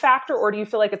big factor, or do you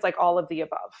feel like it's like all of the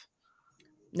above?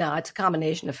 No, it's a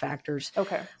combination of factors,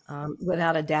 Okay.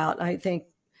 without a doubt. I think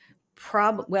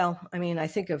I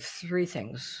think of three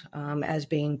things as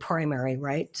being primary,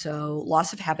 right? So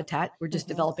loss of habitat. We're just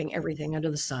Hmm. developing everything under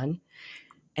the sun.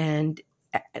 And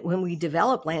when we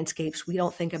develop landscapes, we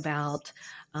don't think about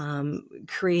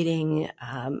creating,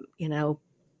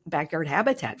 backyard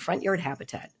habitat, front yard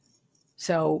habitat.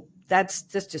 So that's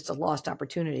just a lost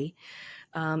opportunity.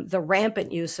 The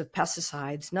rampant use of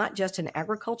pesticides, not just in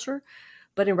agriculture,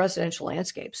 but in residential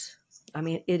landscapes. I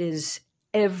mean, it is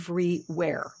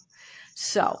everywhere.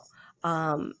 So,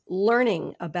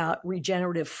 learning about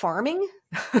regenerative farming,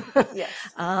 Yes.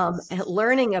 and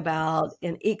learning about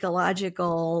an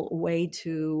ecological way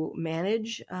to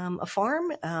manage a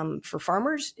farm for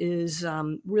farmers is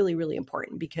really, really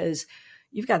important, because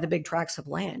you've got the big tracts of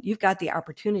land. You've got the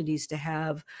opportunities to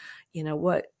have,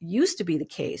 what used to be the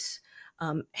case.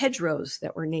 Hedgerows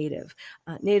that were native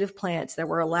plants that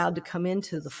were allowed to come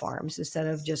into the farms instead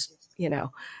of just,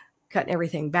 cutting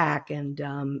everything back. And,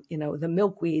 the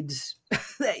milkweeds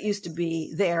that used to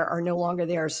be there are no longer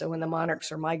there. So when the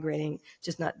monarchs are migrating,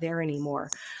 just not there anymore.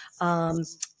 Um,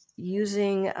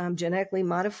 Using genetically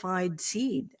modified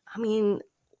seed. I mean,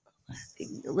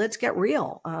 let's get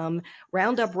real.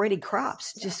 Roundup ready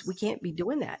crops, Yeah. just we can't be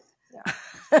doing that. Yeah.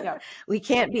 Yeah. We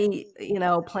can't be,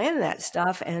 planting that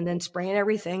stuff and then spraying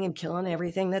everything and killing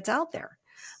everything that's out there.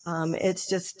 It's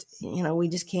just, we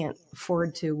just can't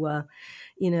afford to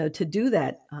do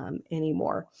that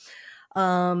anymore.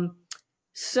 Um,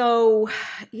 so,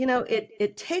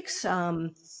 it takes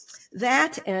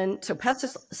that, and so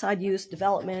pesticide use,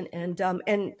 development, and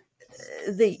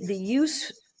the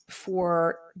use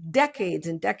for decades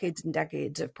and decades and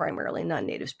decades of primarily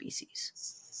non-native species.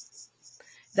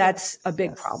 That's Yes. a big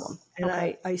Yes. problem, and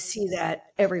Okay. I see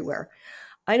that everywhere.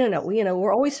 I don't know.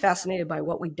 We're always fascinated by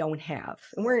what we don't have.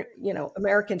 And Yeah.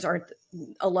 Americans aren't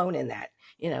alone in that.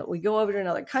 We go over to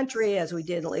another country, as we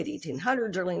did in the late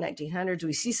 1800s, early 1900s.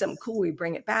 We see something cool, we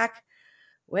bring it back.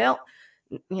 Well,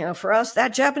 for us,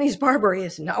 that Japanese barberry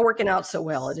is not working out so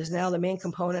well. It is now the main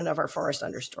component of our forest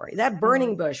understory. That burning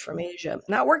Hmm. bush from Asia,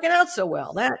 not working out so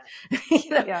well. That,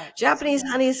 Yeah. Japanese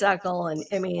honeysuckle,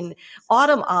 and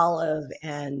autumn olive,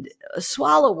 and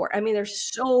swallowwort. I mean, there's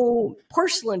so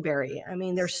porcelain berry. I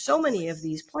mean, there's so many of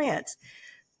these plants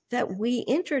that we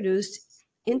introduced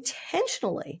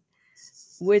intentionally,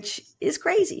 which is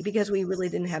crazy because we really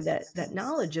didn't have that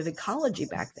knowledge of ecology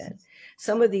back then.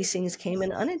 Some of these things came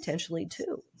in unintentionally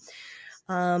too.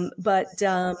 But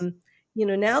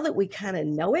now that we kind of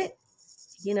know it,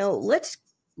 let's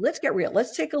get real.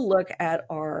 Let's take a look at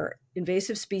our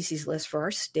invasive species list for our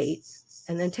state,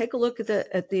 and then take a look at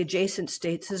the adjacent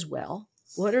states as well.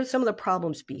 What are some of the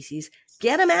problem species?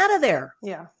 Get them out of there.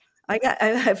 Yeah. I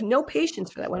have no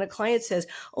patience for that. When a client says,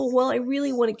 "Oh, well, I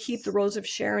really want to keep the Rose of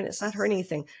Sharon. It's not hurting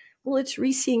anything." Well, it's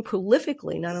reseeding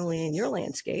prolifically, not only in your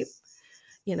landscape,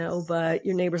 but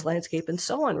your neighbor's landscape and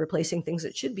so on, replacing things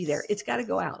that should be there. It's got to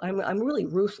go out. I'm really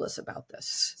ruthless about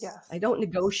this. Yes. I don't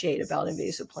negotiate about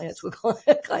invasive plants with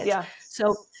clients. Yeah.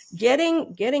 So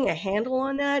getting a handle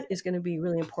on that is going to be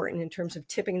really important in terms of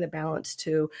tipping the balance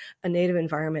to a native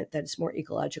environment that's more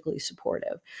ecologically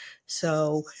supportive.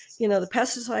 So, the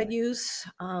pesticide use,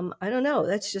 I don't know.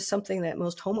 That's just something that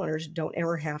most homeowners don't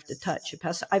ever have to touch.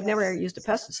 I've never Yes. used a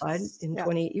pesticide in Yeah.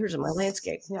 28 years of my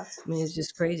landscape. Yes. I mean, it's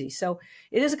just crazy. So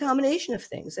it is a combination of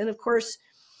things. And of course,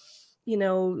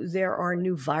 there are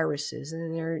new viruses,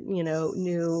 and there are,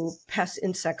 new pest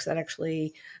insects that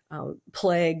actually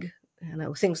plague,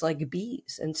 things like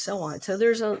bees and so on. So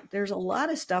there's a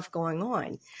lot of stuff going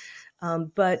on.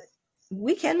 But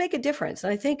we can make a difference.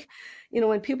 And I think,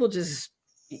 when people just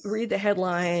read the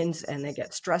headlines and they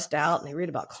get stressed out and they read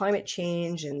about climate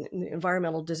change and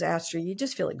environmental disaster, you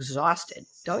just feel exhausted,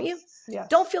 don't you? Yeah.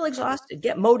 Don't feel exhausted.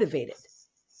 Get motivated.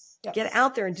 Yeah. Get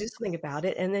out there and do something about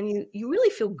it, and then you really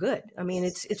feel good. I mean,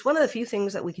 it's one of the few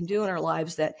things that we can do in our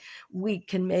lives that we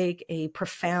can make a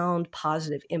profound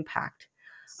positive impact.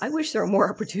 I wish there were more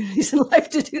opportunities in life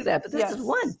to do that, but this is Yes.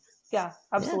 one. Yeah, Yeah,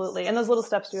 absolutely. And those little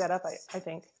steps do add up, I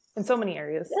think, in so many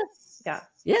areas. yeah,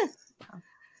 Yeah. yeah.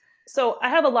 So I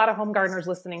have a lot of home gardeners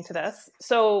listening to this.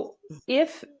 So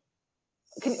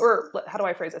how do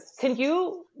I phrase this? Can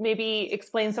you maybe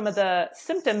explain some of the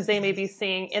symptoms they may be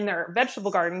seeing in their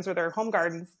vegetable gardens or their home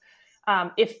gardens,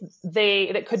 if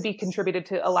that could be contributed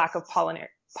to a lack of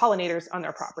pollinators on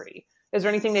their property? Is there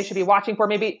anything they should be watching for?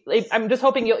 Maybe I'm just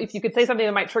hoping if you could say something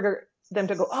that might trigger them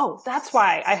to go, "Oh, that's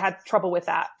why I had trouble with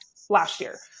that last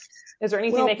year." Is there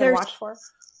anything they can watch for?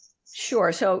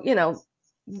 Sure. So,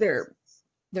 there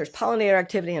there's pollinator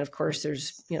activity, and of course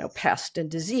there's, pest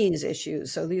and disease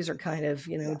issues. So these are kind of,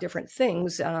 different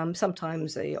things.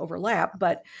 Sometimes they overlap,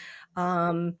 but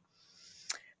um,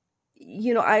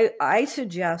 I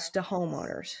suggest to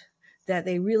homeowners that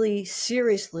they really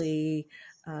seriously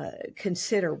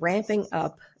consider ramping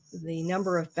up the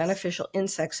number of beneficial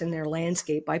insects in their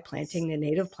landscape by planting the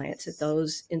native plants that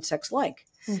those insects like.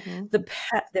 Mm-hmm.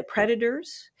 The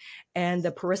predators and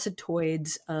the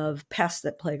parasitoids of pests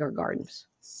that plague our gardens.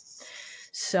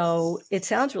 So it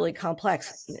sounds really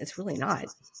complex. It's really not.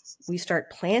 We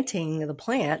start planting the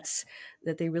plants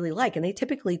that they really like, and they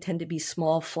typically tend to be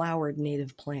small flowered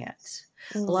native plants.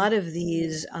 A lot of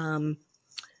these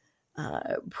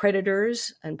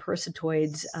predators and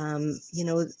parasitoids,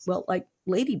 like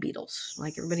lady beetles,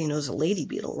 like everybody knows a lady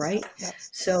beetle, right? Yep.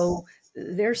 So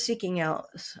they're seeking out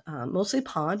mostly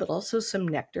pollen, but also some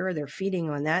nectar. They're feeding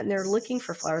on that, and they're looking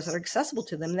for flowers that are accessible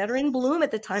to them, that are in bloom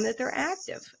at the time that they're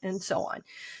active, and so on.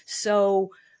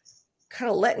 So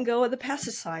kind of letting go of the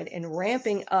pesticide and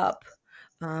ramping up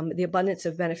the abundance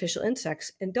of beneficial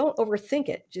insects. And don't overthink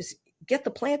it. Just get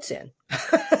the plants in.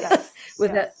 Yes.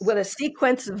 with a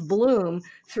sequence of bloom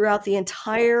throughout the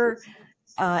entire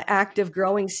active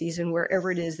growing season,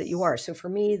 wherever it is that you are. So for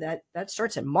me, that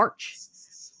starts in March,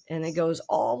 and it goes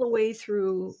all the way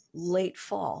through late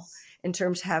fall, in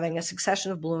terms of having a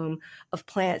succession of bloom of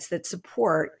plants that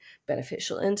support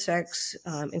beneficial insects,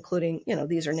 including,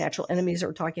 these are natural enemies that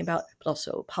we're talking about, but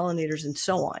also pollinators and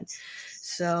so on.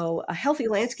 So a healthy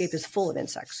landscape is full of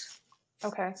insects.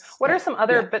 Okay. What are some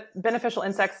other beneficial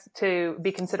insects to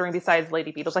be considering besides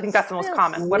lady beetles? I think that's the most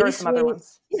common. What are some other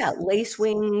ones? Yeah,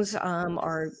 lacewings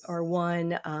are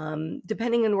one.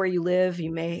 Depending on where you live,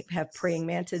 you may have praying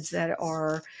mantids that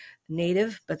are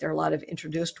native, but there are a lot of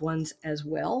introduced ones as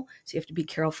well. So you have to be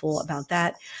careful about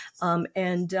that.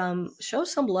 And show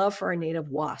some love for our native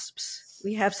wasps.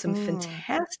 We have some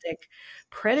fantastic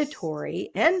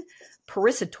predatory and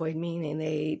parasitoid, meaning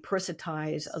they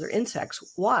parasitize other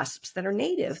insects, wasps that are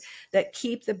native, that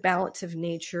keep the balance of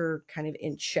nature kind of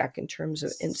in check in terms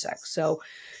of insects. So,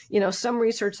 some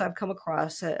research I've come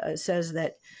across says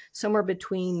that somewhere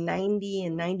between 90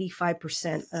 and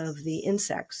 95% of the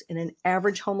insects in an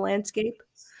average home landscape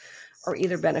are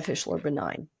either beneficial or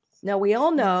benign. Now, we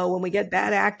all know when we get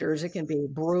bad actors, it can be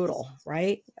brutal,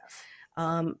 right? Yes.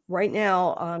 Right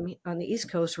now, on the East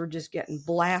Coast, we're just getting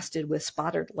blasted with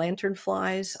spotted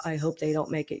lanternflies. I hope they don't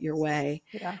make it your way.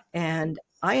 Yeah. And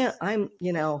I'm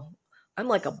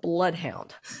like a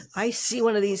bloodhound. I see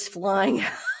one of these flying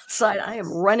outside, I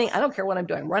am running. I don't care what I'm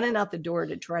doing. I'm running out the door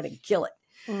to try to kill it.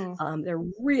 They're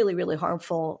really, really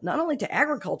harmful, not only to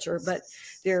agriculture, but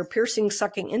they're piercing,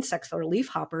 sucking insects that are leaf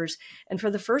hoppers. And for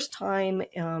the first time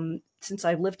since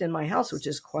I've lived in my house, which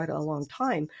is quite a long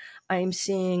time, I'm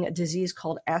seeing a disease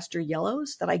called aster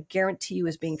yellows that I guarantee you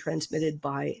is being transmitted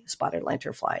by spotted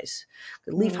lanternflies.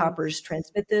 The leaf hoppers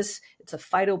transmit this. It's a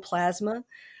phytoplasma.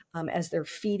 As they're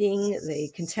feeding,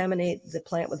 they contaminate the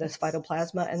plant with this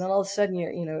phytoplasma, and then all of a sudden,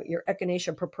 your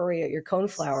Echinacea purpurea, your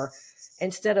coneflower,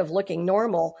 instead of looking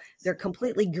normal, they're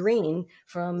completely green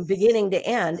from beginning to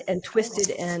end and twisted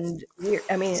and weird.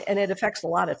 I mean, and it affects a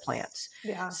lot of plants.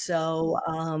 Yeah. So,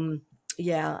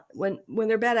 when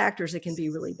they're bad actors, it can be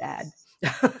really bad.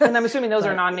 And I'm assuming those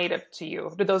are non-native to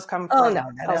you. Did those come from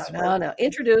elsewhere? No.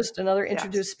 Introduced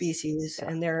species. Yeah.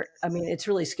 And it's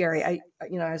really scary.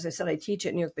 As I said, I teach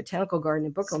at New York Botanical Garden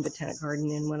and Brooklyn Botanic Garden.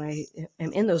 And when I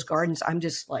am in those gardens, I'm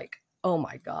just like, oh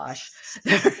my gosh,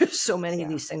 there's so many of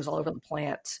these things all over the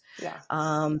plants. Yeah.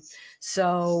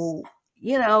 So,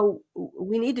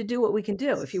 we need to do what we can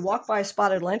do. If you walk by a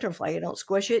spotted lanternfly, you don't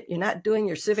squish it, you're not doing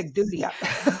your civic duty.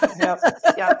 Yeah.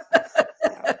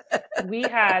 We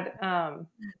had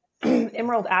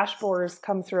emerald ash borers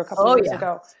come through a couple of years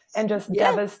ago and just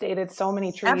devastated so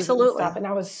many trees and stuff. And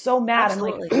I was so mad.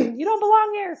 Absolutely. I'm like, you don't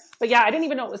belong here. But I didn't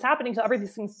even know what was happening until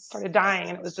everything started dying.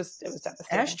 And it was devastating.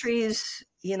 Ash trees,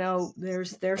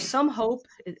 there's some hope.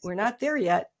 We're not there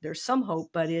yet. There's some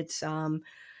hope, but it's, I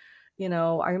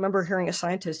remember hearing a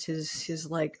scientist, his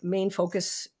like main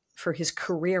focus for his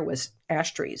career was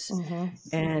ash trees.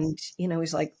 And,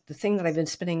 he's like, the thing that I've been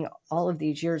spending all of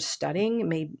these years studying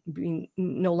may be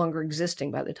no longer existing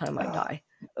by the time I die.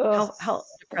 How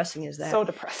depressing is that? So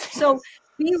depressing. So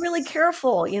be really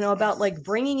careful, about like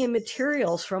bringing in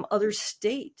materials from other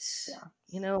states,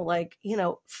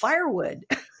 firewood,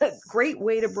 great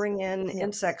way to bring in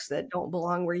insects that don't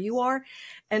belong where you are.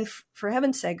 And for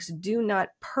heaven's sakes, do not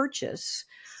purchase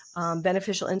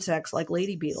beneficial insects like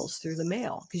lady beetles through the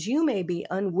mail, because you may be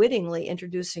unwittingly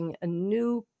introducing a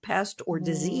new pest or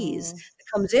disease that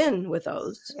comes in with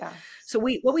those. Yeah. So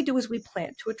what we do is we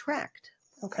plant to attract.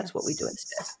 Okay. That's what we do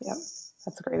instead. Yep.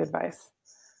 That's great advice.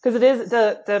 Because it is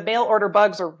the mail order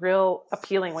bugs are real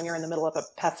appealing when you're in the middle of a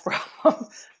pest problem.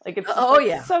 Like it's just Oh like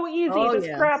yeah. so easy. Oh Just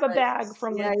yeah. grab a But bag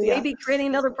from yeah, the you may be creating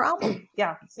another problem.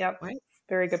 yeah. Yep. Right.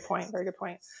 Very good point. Very good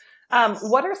point.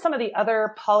 What are some of the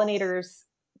other pollinators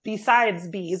besides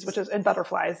bees, which is and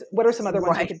butterflies? What are some other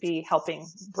ones we Right. could be helping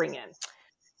bring in?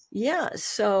 Yeah,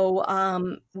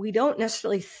 so we don't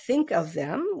necessarily think of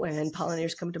them when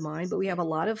pollinators come to mind, but we have a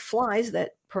lot of flies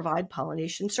that provide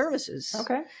pollination services,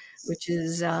 Okay. which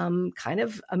is kind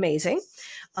of amazing.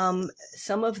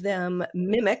 Some of them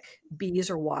mimic bees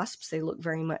or wasps. They look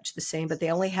very much the same, but they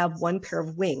only have one pair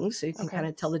of wings, so you can Okay. kind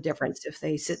of tell the difference if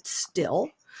they sit still,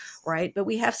 right? But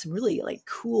we have some really like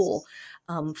cool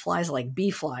flies like bee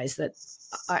flies that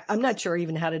I'm not sure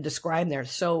even how to describe them. They're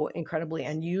so incredibly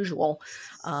unusual.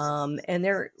 And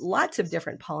there are lots of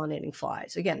different pollinating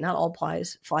flies. Again, not all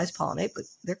flies pollinate, but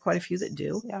there are quite a few that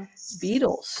do. Yeah.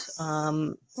 Beetles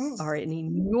are an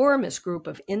enormous group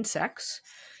of insects,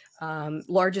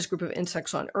 largest group of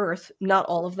insects on Earth. Not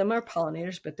all of them are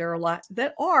pollinators, but there are a lot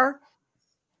that are.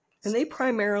 And they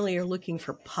primarily are looking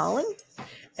for pollen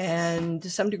and to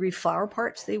some degree flower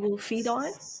parts they will feed on.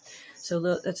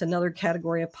 So that's another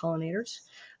category of pollinators.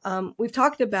 We've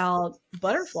talked about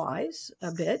butterflies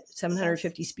a bit,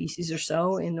 750 species or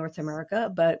so in North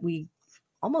America, but we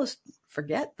almost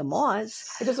forget the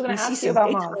moths. I just was going We to see ask you some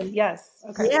about moths. daytime, Yes.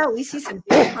 Okay. yeah, we see some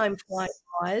daytime flying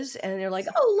moths, and they're like,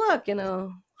 oh, look,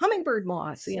 hummingbird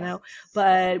moth,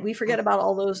 but we forget about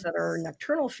all those that are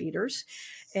nocturnal feeders.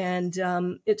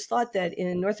 And it's thought that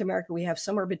in North America, we have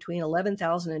somewhere between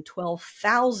 11,000 and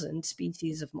 12,000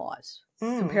 species of moths.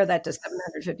 Compare that to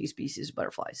 750 species of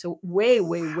butterflies. So way,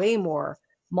 way, way more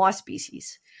moth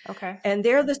species. Okay. And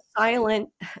they're the silent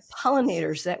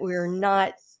pollinators that we're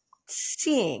not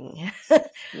seeing.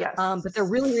 Yes. But they're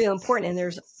really, really important. And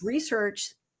there's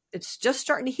research, it's just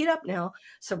starting to heat up now,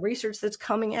 some research that's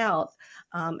coming out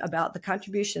about the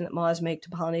contribution that moths make to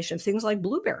pollination of things like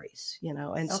blueberries,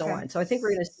 and so on. So I think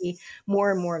we're going to see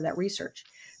more and more of that research.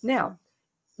 Now,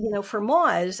 for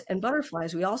moths and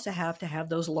butterflies, we also have to have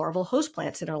those larval host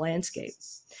plants in our landscape.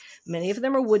 Many of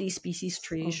them are woody species,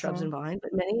 trees, shrubs, and vines, but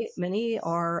many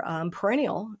are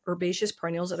perennial, herbaceous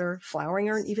perennials that are flowering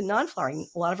or even non-flowering.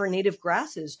 A lot of our native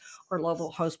grasses are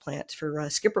larval host plants for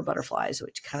skipper butterflies,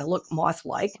 which kind of look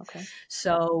moth-like. Okay.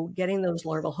 So getting those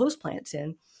larval host plants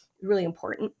in is really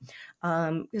important,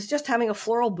 because just having a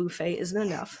floral buffet isn't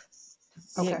enough.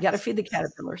 Okay. You got to feed the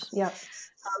caterpillars. Yeah.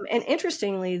 And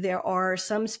interestingly, there are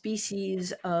some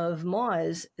species of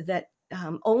moths that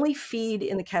only feed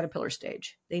in the caterpillar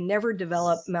stage. They never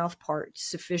develop mouth parts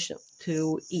sufficient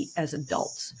to eat as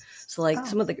adults. So like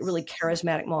some of the really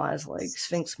charismatic moths, like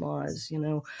sphinx moths,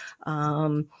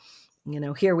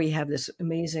 here we have this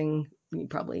amazing, you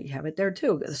probably have it there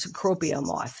too, the Cecropia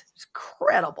moth. It's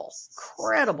incredible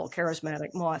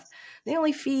charismatic moth. They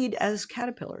only feed as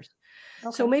caterpillars.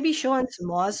 Okay. So maybe showing some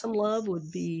moths some love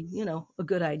would be, a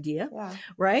good idea,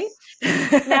 right?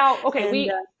 Now, okay,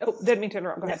 didn't mean to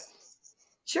interrupt. Go ahead.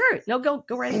 Sure. No, go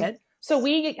right ahead. So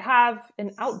we have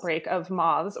an outbreak of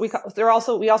moths. We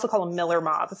also call them miller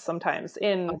moths sometimes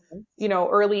in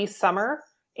early summer,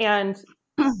 and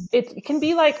it can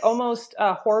be like almost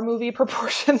horror movie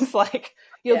proportions. Like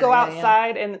you'll go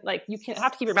outside and like you can't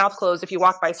have to keep your mouth closed if you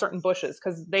walk by certain bushes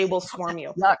because they will swarm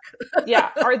you. Yuck.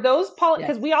 Yeah, are those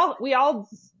because we all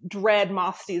dread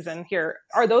moth season here.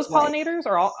 Are those pollinators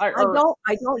or all? I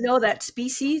don't know that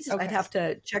species. Okay. I'd have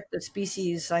to check the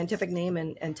species scientific name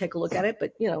and take a look at it.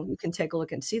 But you can take a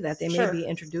look and see that they may be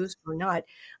introduced or not.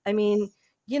 I mean,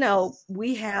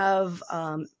 we have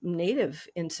native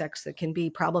insects that can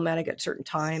be problematic at certain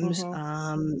times.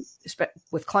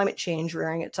 With climate change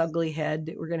rearing its ugly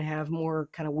head, we're going to have more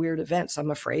kind of weird events, I'm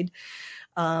afraid.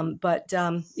 But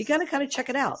you got to kind of check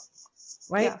it out,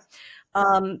 right?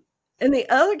 Yeah. And the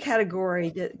other category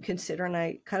to consider, and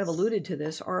I kind of alluded to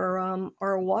this,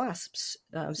 are wasps,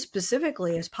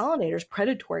 specifically as pollinators,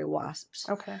 predatory wasps.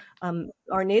 Okay.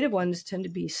 Our native ones tend to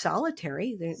be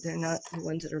solitary. They're not the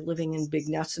ones that are living in big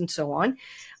nests and so on.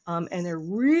 And they're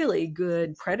really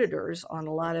good predators on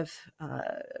a lot of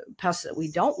pests that we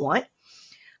don't want.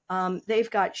 They've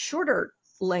got shorter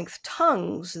length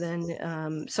tongues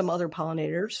than some other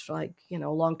pollinators, like,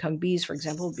 long-tongued bees, for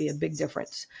example, would be a big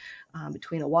difference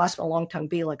between a wasp and a long-tongued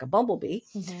bee, like a bumblebee.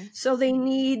 So they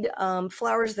need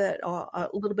flowers that are a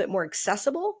little bit more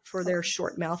accessible for their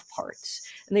short mouth parts.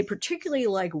 And they particularly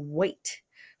like white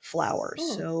flowers.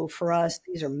 So for us,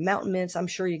 these are mountain mints. I'm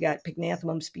sure you got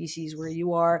pycnanthemum species where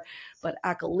you are, but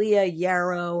Acalia,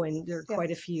 yarrow, and there are quite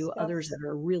a few others that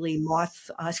are really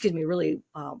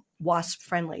wasp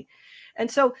friendly. And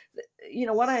so,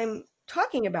 what I'm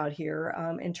talking about here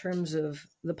in terms of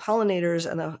the pollinators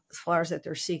and the flowers that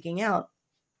they're seeking out,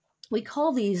 we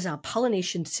call these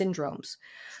pollination syndromes,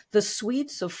 the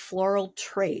suites of floral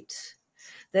traits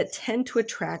that tend to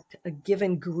attract a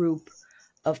given group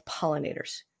of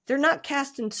pollinators. They're not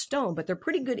cast in stone, but they're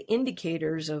pretty good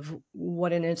indicators of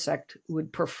what an insect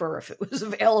would prefer if it was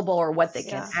available or what they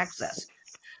can access.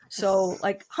 So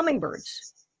like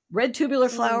hummingbirds, red tubular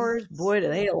flowers, boy, do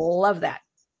they love that,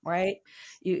 right?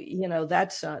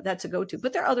 That's a go-to.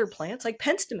 But there are other plants like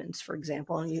penstemons, for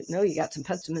example. And you got some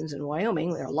penstemons in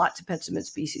Wyoming. There are lots of penstemon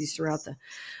species throughout the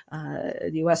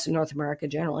U.S. and North America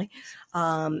generally.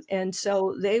 And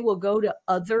so they will go to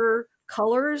other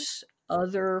colors,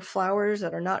 other flowers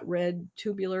that are not red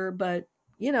tubular, but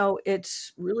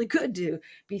it's really good to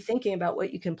be thinking about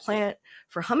what you can plant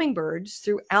for hummingbirds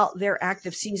throughout their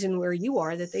active season where you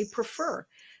are that they prefer.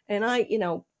 And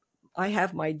I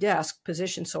have my desk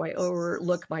positioned so I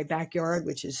overlook my backyard,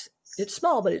 it's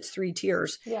small, but it's 3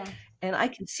 tiers. Yeah. And I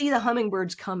can see the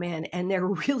hummingbirds come in and they're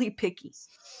really picky.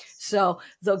 So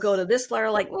they'll go to this flower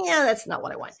like, yeah, that's not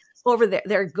what I want. Over there,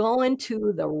 they're going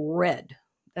to the red.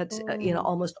 That's,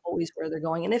 almost always where they're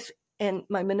going. And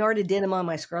my Monardidinema,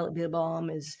 my scarlet beetle balm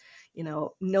is,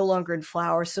 no longer in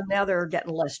flower. So now they're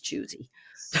getting less choosy.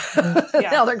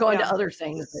 Now they're going to other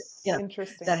things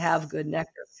that have good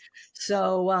nectar.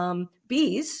 So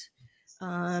bees,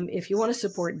 if you want to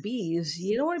support bees,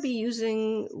 you don't want to be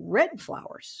using red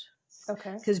flowers.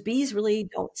 Okay. Because bees really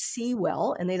don't see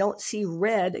well, and they don't see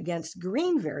red against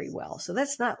green very well. So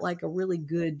that's not like a really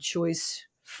good choice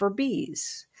for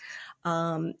bees.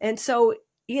 And so,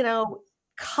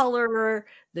 color,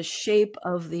 the shape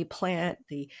of the plant,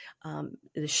 the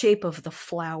shape of the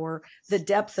flower, the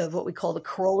depth of what we call the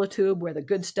corolla tube, where the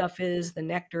good stuff is, the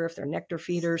nectar, if they're nectar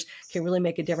feeders, can really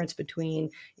make a difference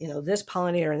between, this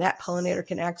pollinator and that pollinator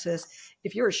can access.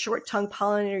 If you're a short-tongued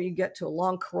pollinator, you get to a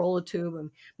long corolla tube.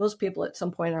 And most people at some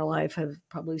point in their life have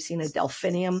probably seen a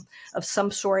delphinium of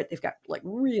some sort. They've got like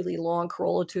really long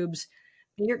corolla tubes.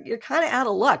 You're kind of out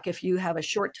of luck if you have a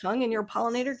short tongue in your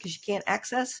pollinator because you can't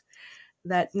access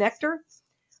that nectar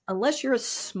unless you're a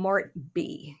smart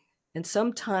bee. And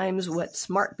sometimes what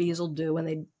smart bees will do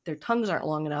when their tongues aren't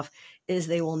long enough is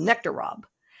they will nectar rob.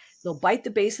 They'll bite the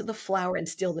base of the flower and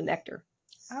steal the nectar.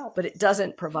 Oh. But it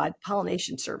doesn't provide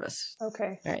pollination service.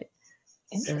 Okay. Right.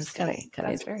 Interesting. So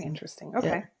That's very interesting. Okay.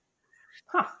 Yeah.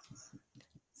 Huh.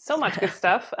 So much good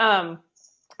stuff. I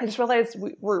just realized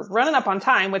we're running up on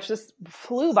time, which just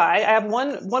flew by. I have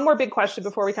one more big question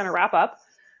before we kind of wrap up.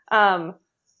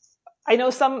 I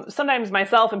know sometimes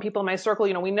myself and people in my circle,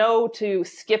 we know to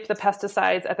skip the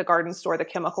pesticides at the garden store, the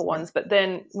chemical ones. But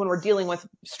then when we're dealing with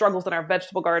struggles in our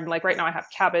vegetable garden, like right now I have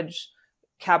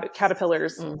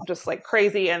caterpillars just like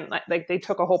crazy. And like they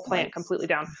took a whole plant completely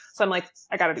down. So I'm like,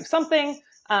 I got to do something.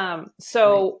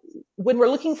 When we're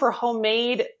looking for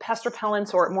homemade pest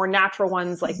repellents or more natural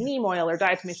ones like neem oil or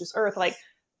diatomaceous earth, like,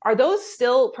 are those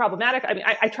still problematic? I mean,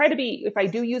 I try to be, if I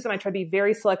do use them, I try to be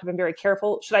very selective and very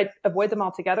careful. Should I avoid them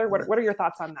altogether? What are your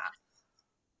thoughts on that?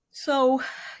 So,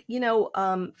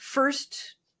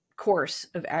 first course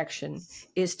of action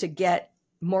is to get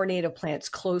more native plants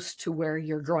close to where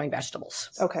you're growing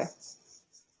vegetables. Okay.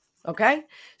 Okay.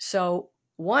 So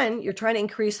one, you're trying to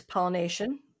increase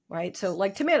pollination, right? So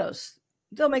like tomatoes,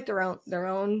 they'll make their own,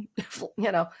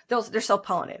 they're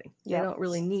self-pollinating. Yeah. They don't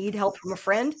really need help from a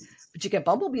friend, but you get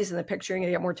bumblebees in the picture and you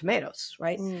get more tomatoes,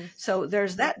 right? So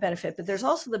there's that benefit, but there's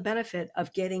also the benefit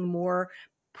of getting more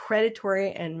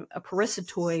predatory and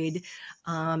parasitoid,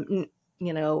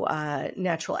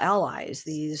 natural allies,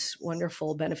 these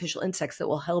wonderful beneficial insects that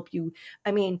will help you.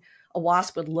 I mean, a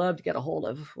wasp would love to get a hold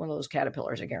of one of those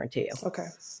caterpillars, I guarantee you. Okay.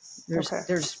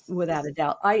 There's without a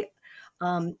doubt.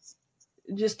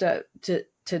 Just to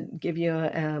give you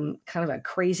kind of a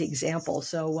crazy example.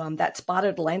 So that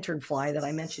spotted lanternfly that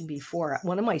I mentioned before,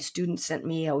 one of my students sent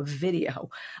me a video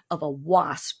of a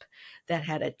wasp that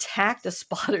had attacked a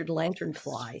spotted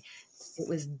lanternfly. It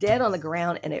was dead on the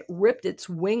ground and it ripped its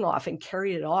wing off and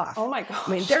carried it off. Oh my gosh.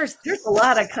 I mean, there's a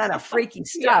lot of kind of freaky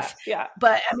stuff. Yeah.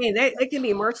 But I mean, they can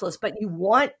be merciless, but you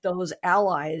want those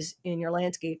allies in your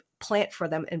landscape, plant for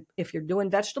them. And if you're doing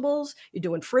vegetables, you're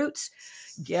doing fruits,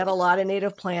 get a lot of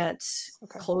native plants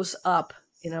close up,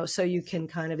 so you can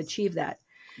kind of achieve that.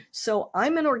 So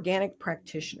I'm an organic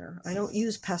practitioner. I don't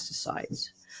use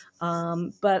pesticides.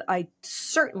 But I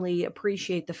certainly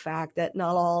appreciate the fact that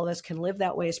not all of us can live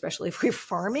that way, especially if we're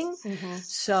farming.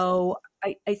 So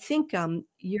I think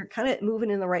you're kind of moving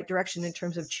in the right direction in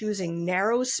terms of choosing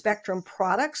narrow spectrum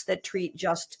products that treat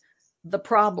just the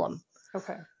problem.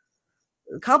 Okay.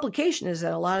 the complication is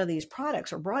that a lot of these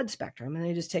products are broad spectrum and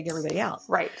they just take everybody out.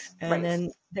 Right. And then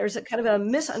there's a kind of a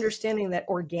misunderstanding that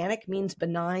organic means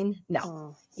benign.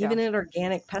 No, even an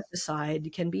organic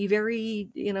pesticide can be very,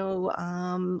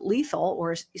 lethal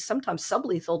or sometimes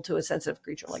sublethal to a sensitive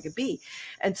creature like a bee.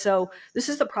 And so this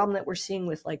is the problem that we're seeing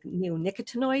with like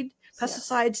neonicotinoid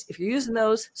pesticides. If you're using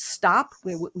those, stop.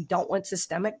 We don't want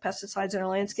systemic pesticides in our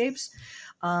landscapes.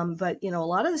 But, a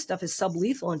lot of this stuff is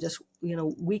sublethal and just,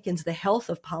 weakens the health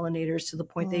of pollinators to the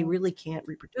point they really can't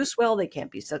reproduce well, they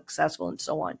can't be successful, and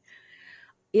so on.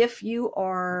 If you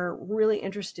are really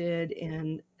interested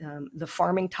in the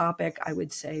farming topic, I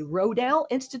would say Rodale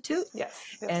Institute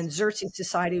and Xerces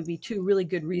Society would be two really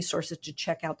good resources to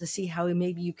check out to see how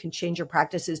maybe you can change your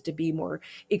practices to be more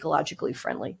ecologically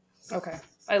friendly. Okay.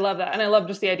 I love that. And I love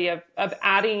just the idea of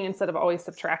adding instead of always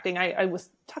subtracting. I was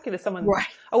talking to someone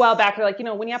a while back. They're like,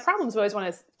 when you have problems, you always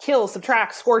want to kill,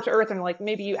 subtract, scorch earth. And like,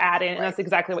 maybe you add in. And that's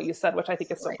exactly what you said, which I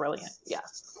think is so brilliant.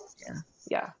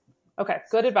 Yeah. Okay.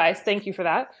 Good advice. Thank you for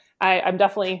that. I'm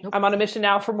definitely, I'm on a mission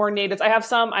now for more natives. I have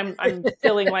some, I'm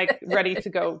feeling like ready to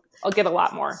go. I'll get a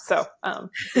lot more. So,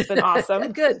 it's been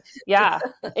awesome. Good. Yeah.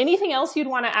 Anything else you'd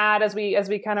want to add as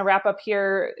we kind of wrap up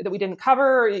here that we didn't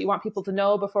cover or you want people to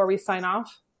know before we sign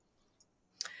off?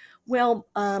 Well,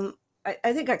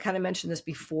 I think I kind of mentioned this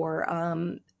before,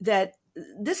 that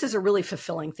this is a really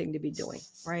fulfilling thing to be doing,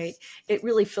 right? It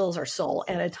really fills our soul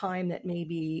at a time that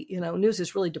maybe, news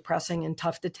is really depressing and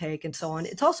tough to take and so on.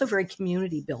 It's also very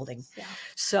community building. Yeah.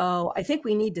 So I think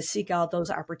we need to seek out those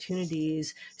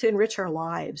opportunities to enrich our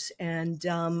lives. And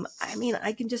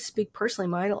I can just speak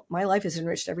personally. My life is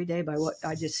enriched every day by what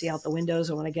I just see out the windows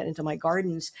and when I get into my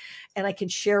gardens, and I can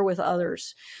share with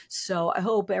others. So I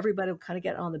hope everybody will kind of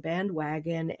get on the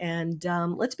bandwagon and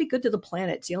let's be good to the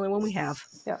planet. It's the only one we have.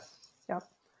 Yeah.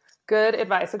 Good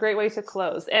advice. A great way to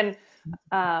close. And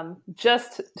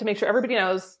just to make sure everybody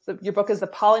knows, your book is The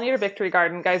Pollinator Victory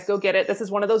Garden. Guys, go get it. This is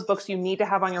one of those books you need to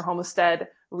have on your homestead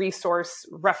resource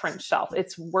reference shelf.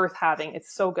 It's worth having.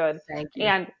 It's so good. Thank you.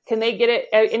 And can they get it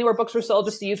anywhere books are sold?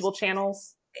 Just the usual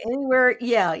channels? Anywhere,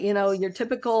 your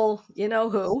typical,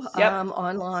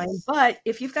 online. But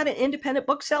if you've got an independent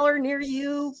bookseller near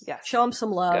you, show them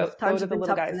some love. Times have been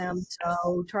tough for them,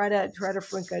 so try to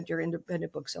frink out your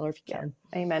independent bookseller if you can.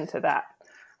 Amen to that.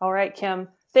 All right, Kim.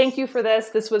 Thank you for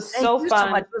this. This was so fun. So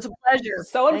much. It was a pleasure.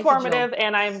 So informative,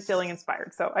 and I'm feeling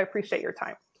inspired. So I appreciate your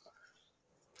time.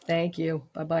 Thank you.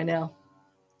 Bye-bye now.